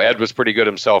 Well, Ed was pretty good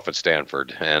himself at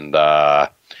Stanford, and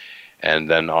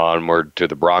then onward to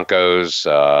the Broncos.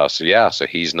 So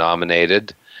he's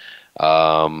nominated.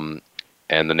 And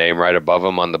the name right above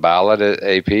him on the ballot at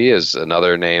AP is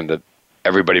another name that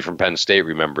everybody from Penn State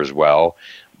remembers well,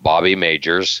 Bobby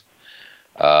Majors,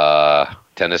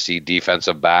 Tennessee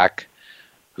defensive back,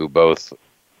 who both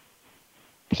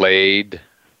played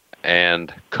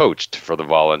and coached for the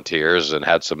Volunteers and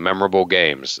had some memorable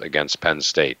games against Penn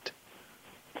State.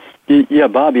 Yeah,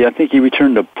 Bobby, I think he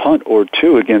returned a punt or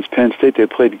two against Penn State. They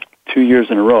played 2 years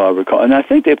in a row, I recall. And I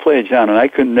think they played, John, and I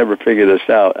couldn't never figure this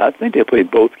out. I think they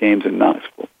played both games in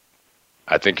Knoxville.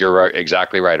 I think you're right,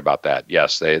 exactly right about that.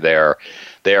 Yes, they are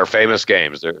famous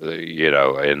games,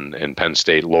 in Penn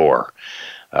State lore.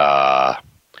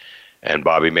 And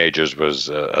Bobby Majors was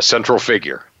a central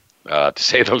figure, to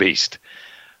say the least.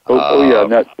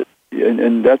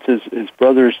 And that's his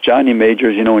brother's Johnny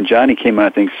Majors. And Johnny came out, I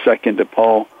think, second to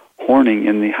Paul Hornung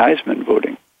in the Heisman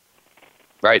voting.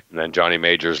 Right, and then Johnny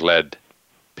Majors led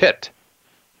Pitt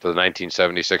to the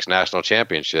 1976 National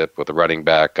Championship with a running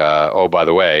back, by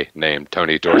the way, named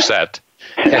Tony Dorsett,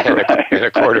 and a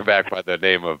quarterback by the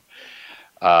name of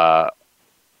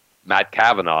Matt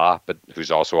Cavanaugh, but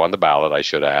who's also on the ballot, I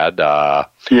should add.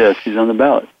 Yes, he's on the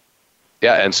ballot.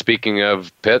 Yeah, and speaking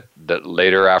of Pitt,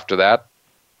 later after that,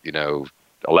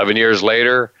 11 years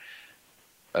later,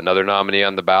 another nominee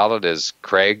on the ballot is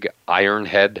Craig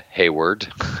Ironhead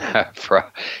Hayward,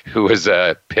 who was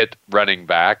a Pitt running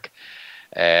back.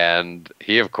 And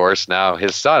he, of course, now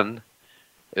his son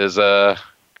is a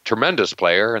tremendous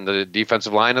player in the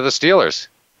defensive line of the Steelers,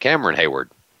 Cameron Hayward.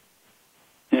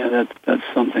 Yeah, that's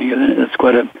something. That's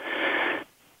quite a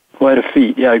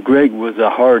feat. Yeah, Greg was a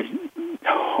hard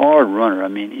runner. I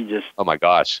mean, he just oh my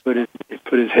gosh, put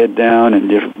his head down and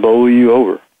just bowl you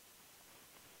over.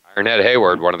 Ironhead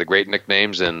Hayward, one of the great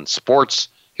nicknames in sports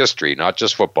history, not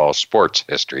just football, sports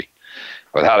history,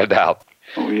 without a doubt.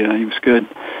 Oh yeah, he was good.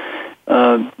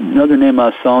 Another name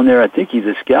I saw in there, I think he's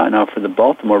a scout now for the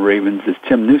Baltimore Ravens, is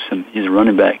Tim Newsom. He's a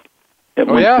running back at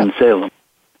Winston-Salem.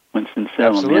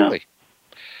 Absolutely.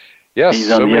 Yeah. Yes,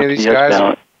 so many of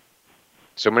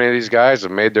these guys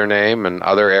have made their name in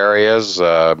other areas,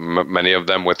 many of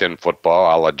them within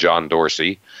football, a la John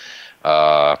Dorsey.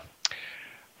 But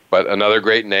another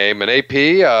great name. And AP,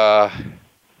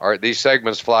 these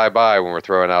segments fly by when we're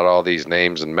throwing out all these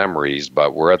names and memories,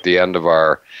 but we're at the end of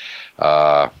our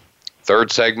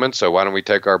third segment, so why don't we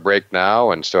take our break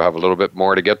now and still have a little bit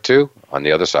more to get to on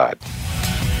the other side.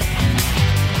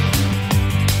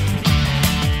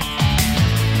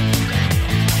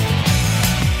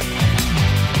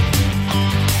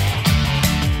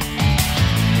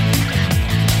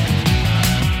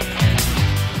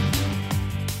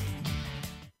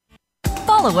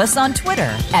 Follow us on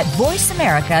Twitter at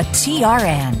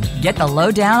VoiceAmericaTRN. Get the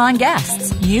lowdown on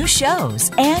guests, new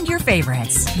shows, and your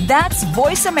favorites. That's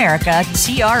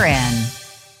VoiceAmericaTRN.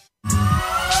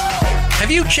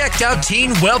 Have you checked out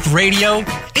Teen Wealth Radio?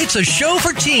 It's a show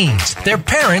for teens, their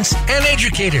parents, and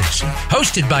educators.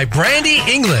 Hosted by Brandy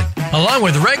England. Along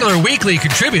with regular weekly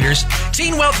contributors,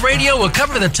 Teen Wealth Radio will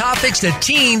cover the topics that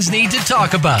teens need to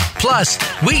talk about. Plus,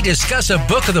 we discuss a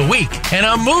book of the week and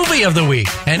a movie of the week.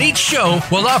 And each show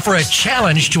will offer a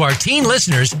challenge to our teen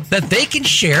listeners that they can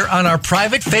share on our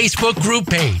private Facebook group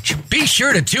page. Be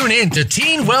sure to tune in to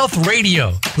Teen Wealth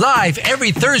Radio, live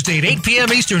every Thursday at 8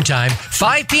 p.m. Eastern Time,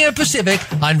 5 p.m. Pacific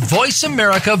on Voice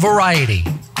America Variety.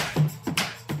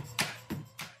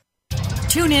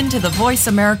 Tune in to the Voice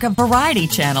America Variety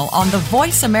channel on the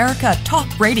Voice America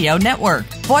Talk Radio Network.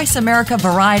 Voice America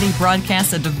Variety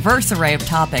broadcasts a diverse array of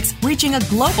topics, reaching a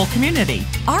global community.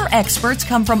 Our experts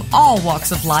come from all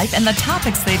walks of life, and the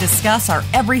topics they discuss are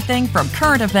everything from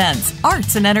current events,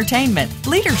 arts and entertainment,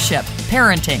 leadership,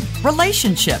 parenting,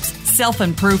 relationships,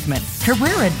 self-improvement,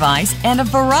 career advice, and a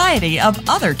variety of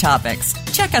other topics.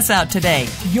 Check us out today.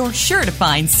 You're sure to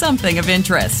find something of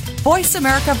interest. Voice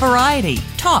America Variety.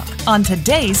 Talk on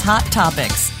today's hot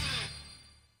topics.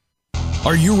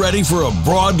 Are you ready for a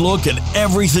broad look at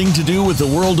everything to do with the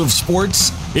world of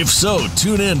sports? If so,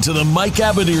 tune in to the Mike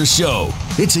Abadir Show.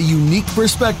 It's a unique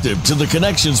perspective to the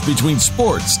connections between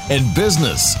sports and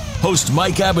business. Host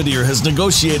Mike Abadir has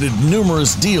negotiated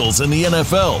numerous deals in the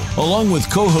NFL. Along with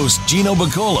co-host Gino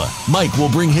Bacola, Mike will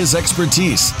bring his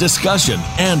expertise, discussion,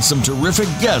 and some terrific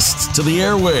guests to the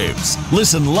airwaves.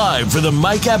 Listen live for the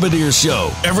Mike Abadir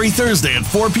Show every Thursday at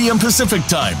 4 p.m. Pacific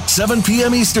Time, 7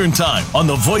 p.m. Eastern Time on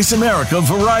the Voice America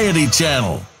Variety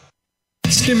Channel.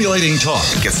 Stimulating talk.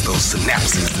 It gets those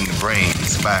synapses in the brain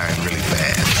firing really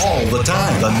fast. All the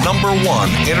time. The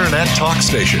 #1 internet talk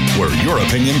station where your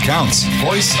opinion counts.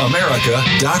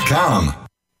 VoiceAmerica.com.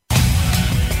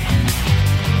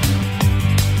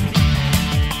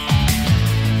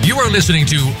 You are listening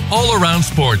to All Around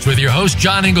Sports with your host,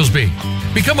 John Inglesby.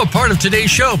 Become a part of today's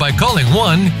show by calling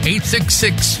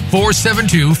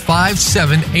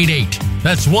 1-866-472-5788.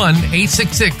 That's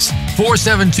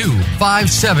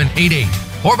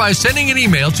 1-866-472-5788. Or by sending an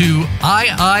email to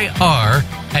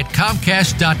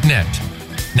iir@comcast.net.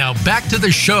 Now back to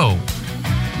the show.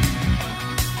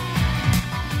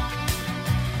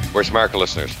 Voice America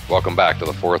listeners, welcome back to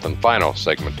the fourth and final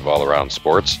segment of All Around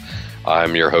Sports.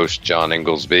 I'm your host, John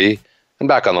Inglesby, and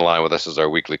back on the line with us is our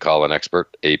weekly call-in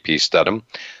expert, A.P. Studham,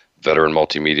 veteran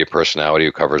multimedia personality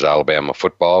who covers Alabama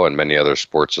football and many other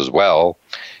sports as well.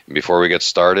 And before we get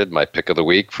started, my pick of the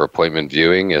week for appointment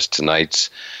viewing is tonight's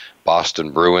Boston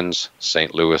Bruins,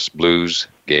 St. Louis Blues,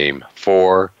 Game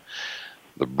 4.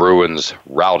 The Bruins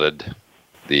routed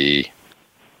the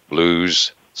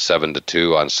Blues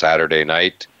 7-2 on Saturday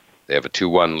night. They have a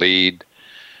 2-1 lead.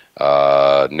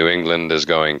 New England is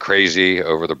going crazy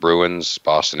over the Bruins.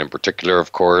 Boston in particular,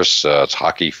 of course. It's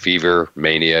hockey fever,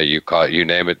 mania, you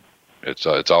name it. It's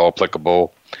all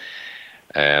applicable.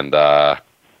 And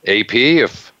AP,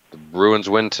 if the Bruins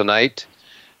win tonight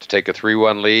to take a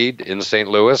 3-1 lead in St.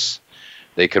 Louis,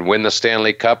 they can win the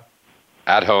Stanley Cup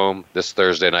at home this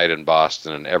Thursday night in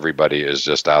Boston, and everybody is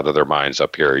just out of their minds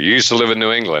up here. You used to live in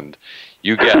New England.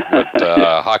 You get what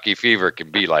hockey fever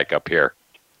can be like up here.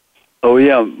 Oh,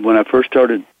 yeah. When I first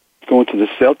started going to the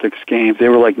Celtics games, they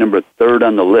were like number 3rd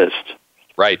on the list.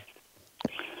 Right.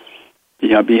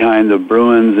 Yeah, behind the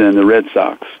Bruins and the Red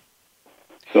Sox.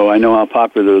 So I know how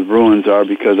popular the Bruins are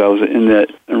because I was in that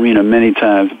arena many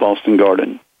times, Boston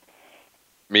Garden.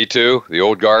 Me too. The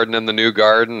old Garden and the new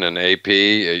Garden, and AP,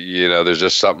 there's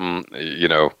just something,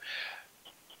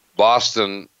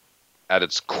 Boston at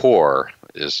its core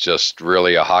is just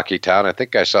really a hockey town. I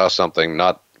think I saw something,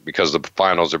 not because the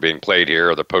finals are being played here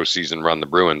or the postseason run the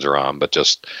Bruins are on, but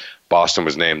just Boston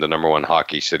was named the #1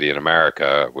 hockey city in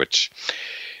America, which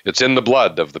it's in the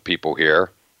blood of the people here.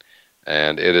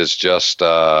 And it is just,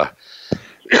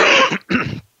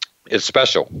 it's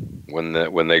special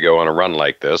when they go on a run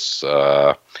like this.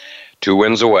 2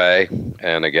 wins away.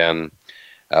 And again,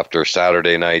 after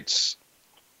Saturday night's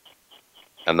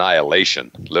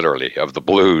annihilation, literally, of the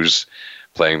Blues,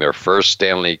 playing their first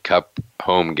Stanley Cup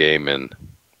home game in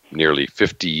nearly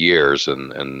 50 years,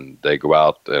 and they go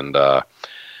out and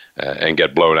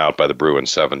get blown out by the Bruins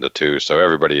 7-2. So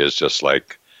everybody is just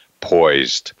like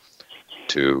poised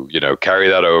to, carry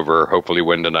that over, hopefully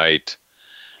win tonight.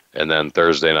 And then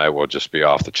Thursday night will just be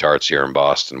off the charts here in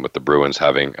Boston with the Bruins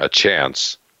having a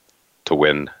chance to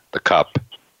win the Cup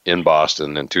in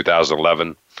Boston. In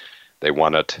 2011, they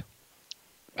won it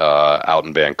out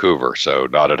in Vancouver, so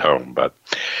not at home. But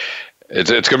it's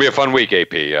going to be a fun week,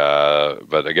 AP.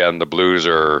 But again, the Blues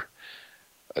are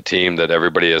a team that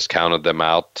everybody has counted them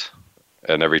out,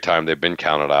 and every time they've been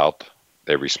counted out,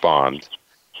 they respond.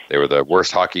 They were the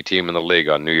worst hockey team in the league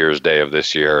on New Year's Day of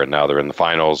this year, and now they're in the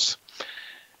finals.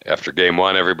 After Game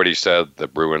 1, everybody said the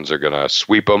Bruins are going to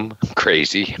sweep them.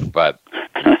 Crazy, but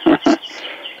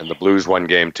and the Blues won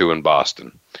Game 2 in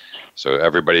Boston. So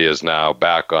everybody is now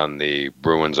back on the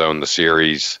Bruins own the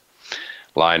series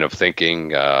line of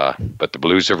thinking, but the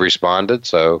Blues have responded.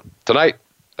 So tonight,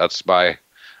 that's my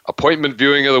appointment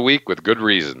viewing of the week with good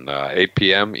reason. 8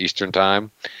 p.m. Eastern Time,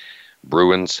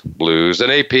 Bruins, Blues. And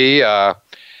AP,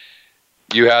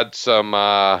 you had some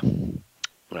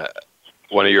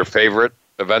one of your favorite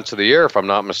events of the year, if I'm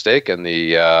not mistaken,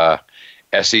 the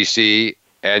SEC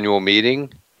annual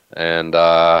meeting. And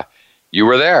you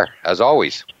were there, as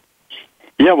always.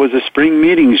 Yeah, it was a spring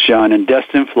meetings, John, in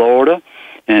Destin, Florida.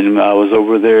 And I was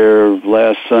over there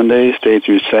last Sunday, stayed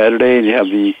through Saturday, and you have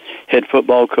the head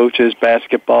football coaches,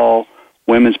 basketball,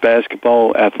 women's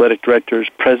basketball, athletic directors,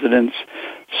 presidents,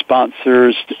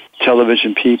 sponsors,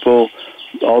 television people,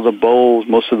 all the bowls,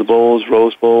 most of the bowls,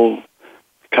 Rose Bowl,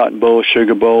 Cotton Bowl,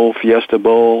 Sugar Bowl, Fiesta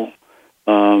Bowl,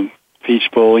 Peach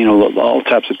Bowl, all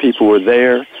types of people were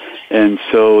there. And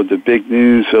so the big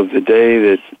news of the day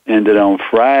that ended on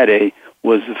Friday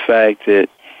was the fact that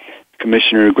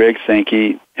Commissioner Greg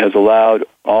Sankey has allowed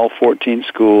all 14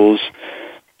 schools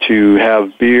to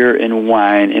have beer and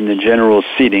wine in the general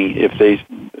seating if they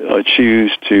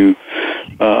choose to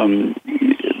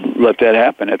let that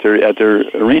happen at their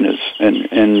arenas and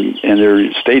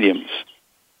their stadiums.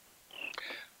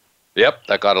 Yep,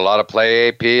 that got a lot of play,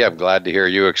 AP. I'm glad to hear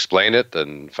you explain it,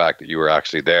 and the fact that you were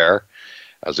actually there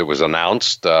as it was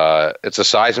announced. It's a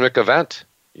seismic event,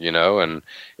 and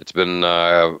it's been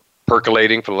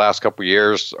percolating for the last couple of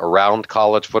years around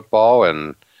college football.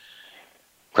 And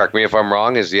correct me if I'm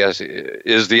wrong, is the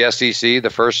SEC the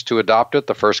first to adopt it,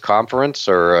 the first conference?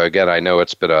 Or, again, I know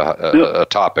it's been a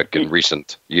topic in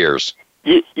recent years.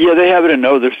 Yeah, they have it in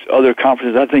other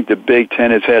conferences. I think the Big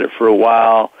Ten has had it for a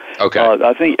while. Okay.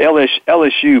 I think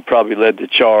LSU probably led the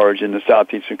charge in the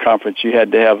Southeastern Conference. You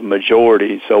had to have a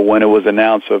majority. So when it was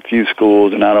announced, a few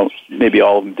schools, and maybe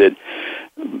all of them did,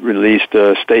 released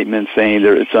a statement saying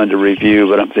that it's under review.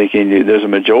 But I'm thinking there's a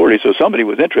majority, so somebody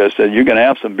was interested. You're going to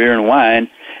have some beer and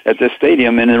wine at the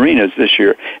stadium and arenas this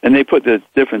year. And they put the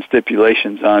different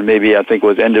stipulations on. Maybe I think it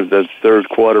was end of the third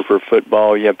quarter for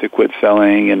football. You have to quit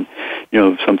selling, and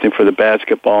something for the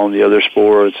basketball and the other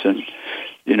sports, and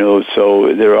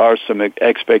so there are some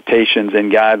expectations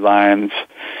and guidelines,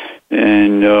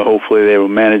 and hopefully they will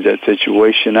manage that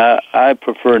situation. I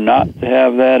prefer not to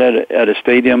have that at a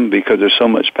stadium because there's so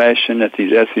much passion at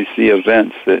these SEC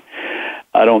events that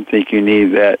I don't think you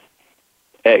need that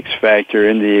X factor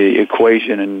in the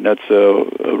equation, and that's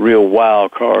a real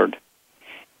wild card.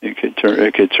 It could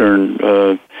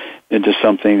turn into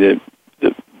something that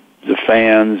the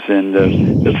fans and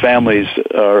the families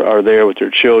are there with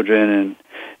their children,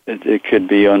 and it could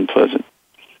be unpleasant.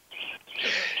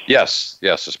 Yes,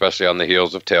 especially on the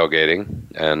heels of tailgating.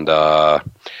 And, I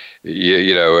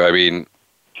mean,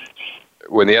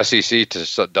 when the SEC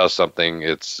does something,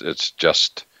 it's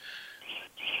just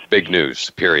big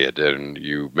news, period. And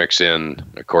you mix in,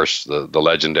 of course, the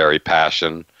legendary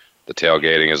passion, the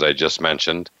tailgating, as I just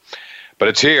mentioned. But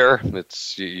it's here.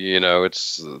 It's,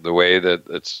 it's the way that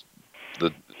it's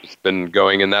been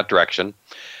going in that direction.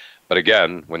 But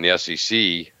again, when the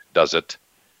SEC does it,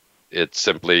 it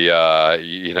simply,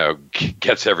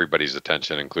 gets everybody's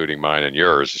attention, including mine and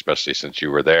yours, especially since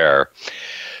you were there.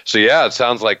 So, yeah, it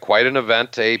sounds like quite an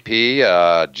event,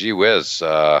 AP. Gee whiz,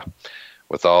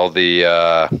 with all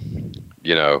the,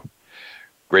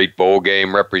 great bowl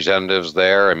game representatives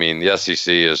there. I mean, the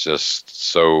SEC is just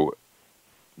so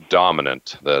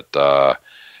dominant that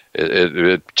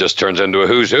it just turns into a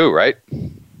who's who, right?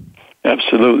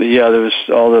 Absolutely, yeah. There's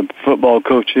all the football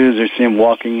coaches. You see them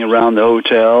walking around the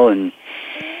hotel, and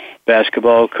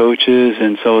basketball coaches,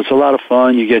 and so it's a lot of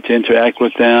fun. You get to interact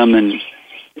with them, and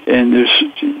there's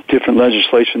different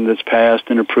legislation that's passed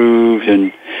and approved.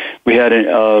 And we had an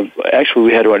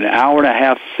hour and a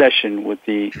half session with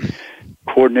the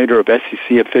coordinator of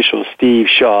SEC officials, Steve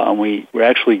Shaw, and we were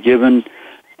actually given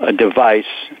a device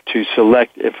to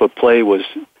select if a play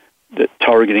that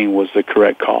targeting was the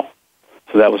correct call.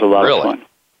 So that was a lot of fun.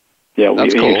 Yeah,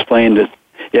 he explained it.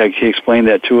 Yeah, he explained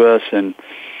that to us, and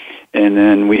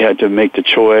then we had to make the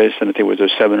choice, and I think it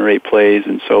was 7 or 8 plays,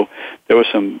 and so there were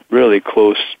some really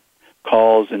close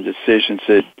calls and decisions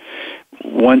that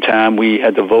one time we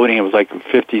had the voting, it was like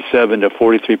 57 to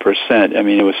 43%. I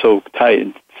mean, it was so tight,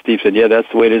 and Steve said, yeah, that's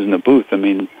the way it is in the booth. I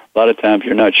mean, a lot of times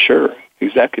you're not sure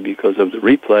exactly because of the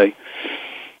replay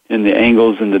and the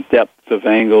angles and the depth of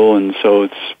angle, and so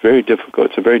it's very difficult.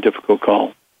 It's a very difficult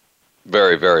call.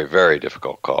 Very, very, very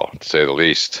difficult call, to say the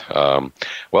least.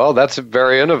 Well, that's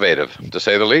very innovative, to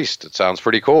say the least. It sounds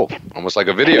pretty cool, almost like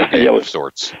a video game of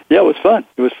sorts. Yeah, it was fun.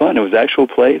 It was fun. It was actual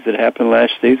plays that happened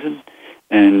last season,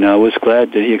 and I was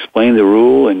glad that he explained the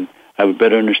rule, and I have a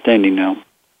better understanding now.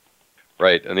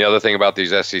 Right, and the other thing about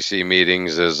these SEC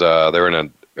meetings is they're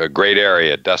in a great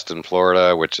area, Destin,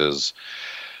 Florida, which is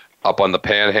up on the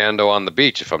Panhandle on the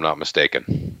beach, if I'm not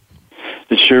mistaken.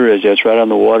 It sure is. Yeah, it's right on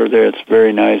the water there. It's a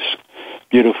very nice,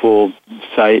 beautiful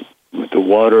site with the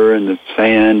water and the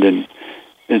sand, and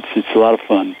it's a lot of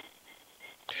fun.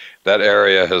 That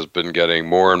area has been getting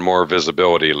more and more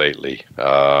visibility lately.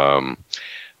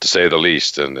 to say the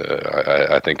least. And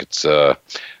I think it's the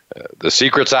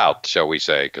secret's out, shall we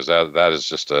say, because that is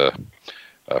just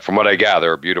from what I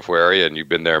gather, a beautiful area, and you've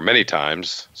been there many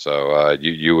times, so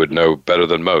you would know better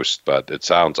than most, but it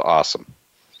sounds awesome.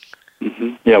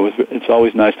 Mm-hmm. Yeah, it's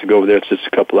always nice to go over there. It's just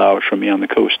a couple hours from me on the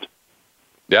coast.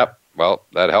 Yep. Well,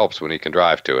 that helps when you can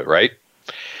drive to it, right?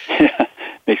 Yeah,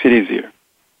 makes it easier.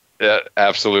 Yeah,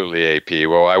 absolutely, AP.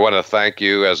 Well, I want to thank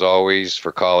you, as always,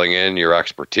 for calling in, your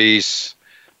expertise.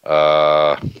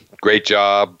 Great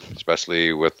job,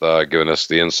 especially with giving us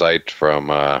the insight from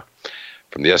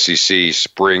the SEC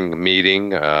spring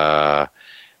meeting,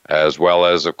 as well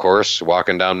as, of course,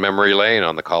 walking down memory lane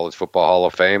on the College Football Hall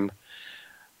of Fame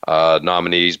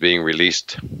nominees being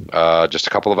released just a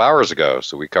couple of hours ago.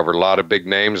 So we covered a lot of big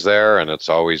names there, and it's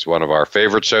always one of our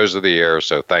favorite shows of the year.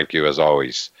 So thank you, as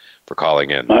always, for calling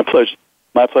in. My pleasure.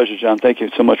 My pleasure, John. Thank you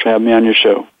so much for having me on your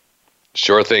show.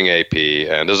 Sure thing, AP.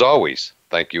 And as always,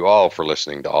 thank you all for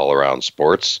listening to All Around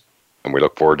Sports. And we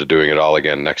look forward to doing it all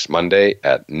again next Monday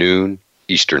at noon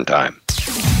Eastern Time.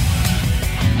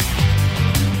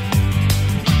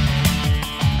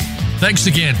 Thanks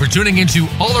again for tuning into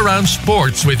All Around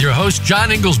Sports with your host,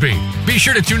 John Inglesby. Be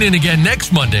sure to tune in again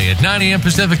next Monday at 9 a.m.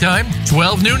 Pacific Time,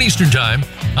 12 noon Eastern Time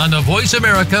on the Voice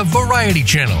America Variety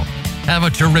Channel. Have a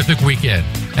terrific weekend,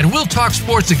 and we'll talk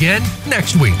sports again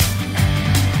next week.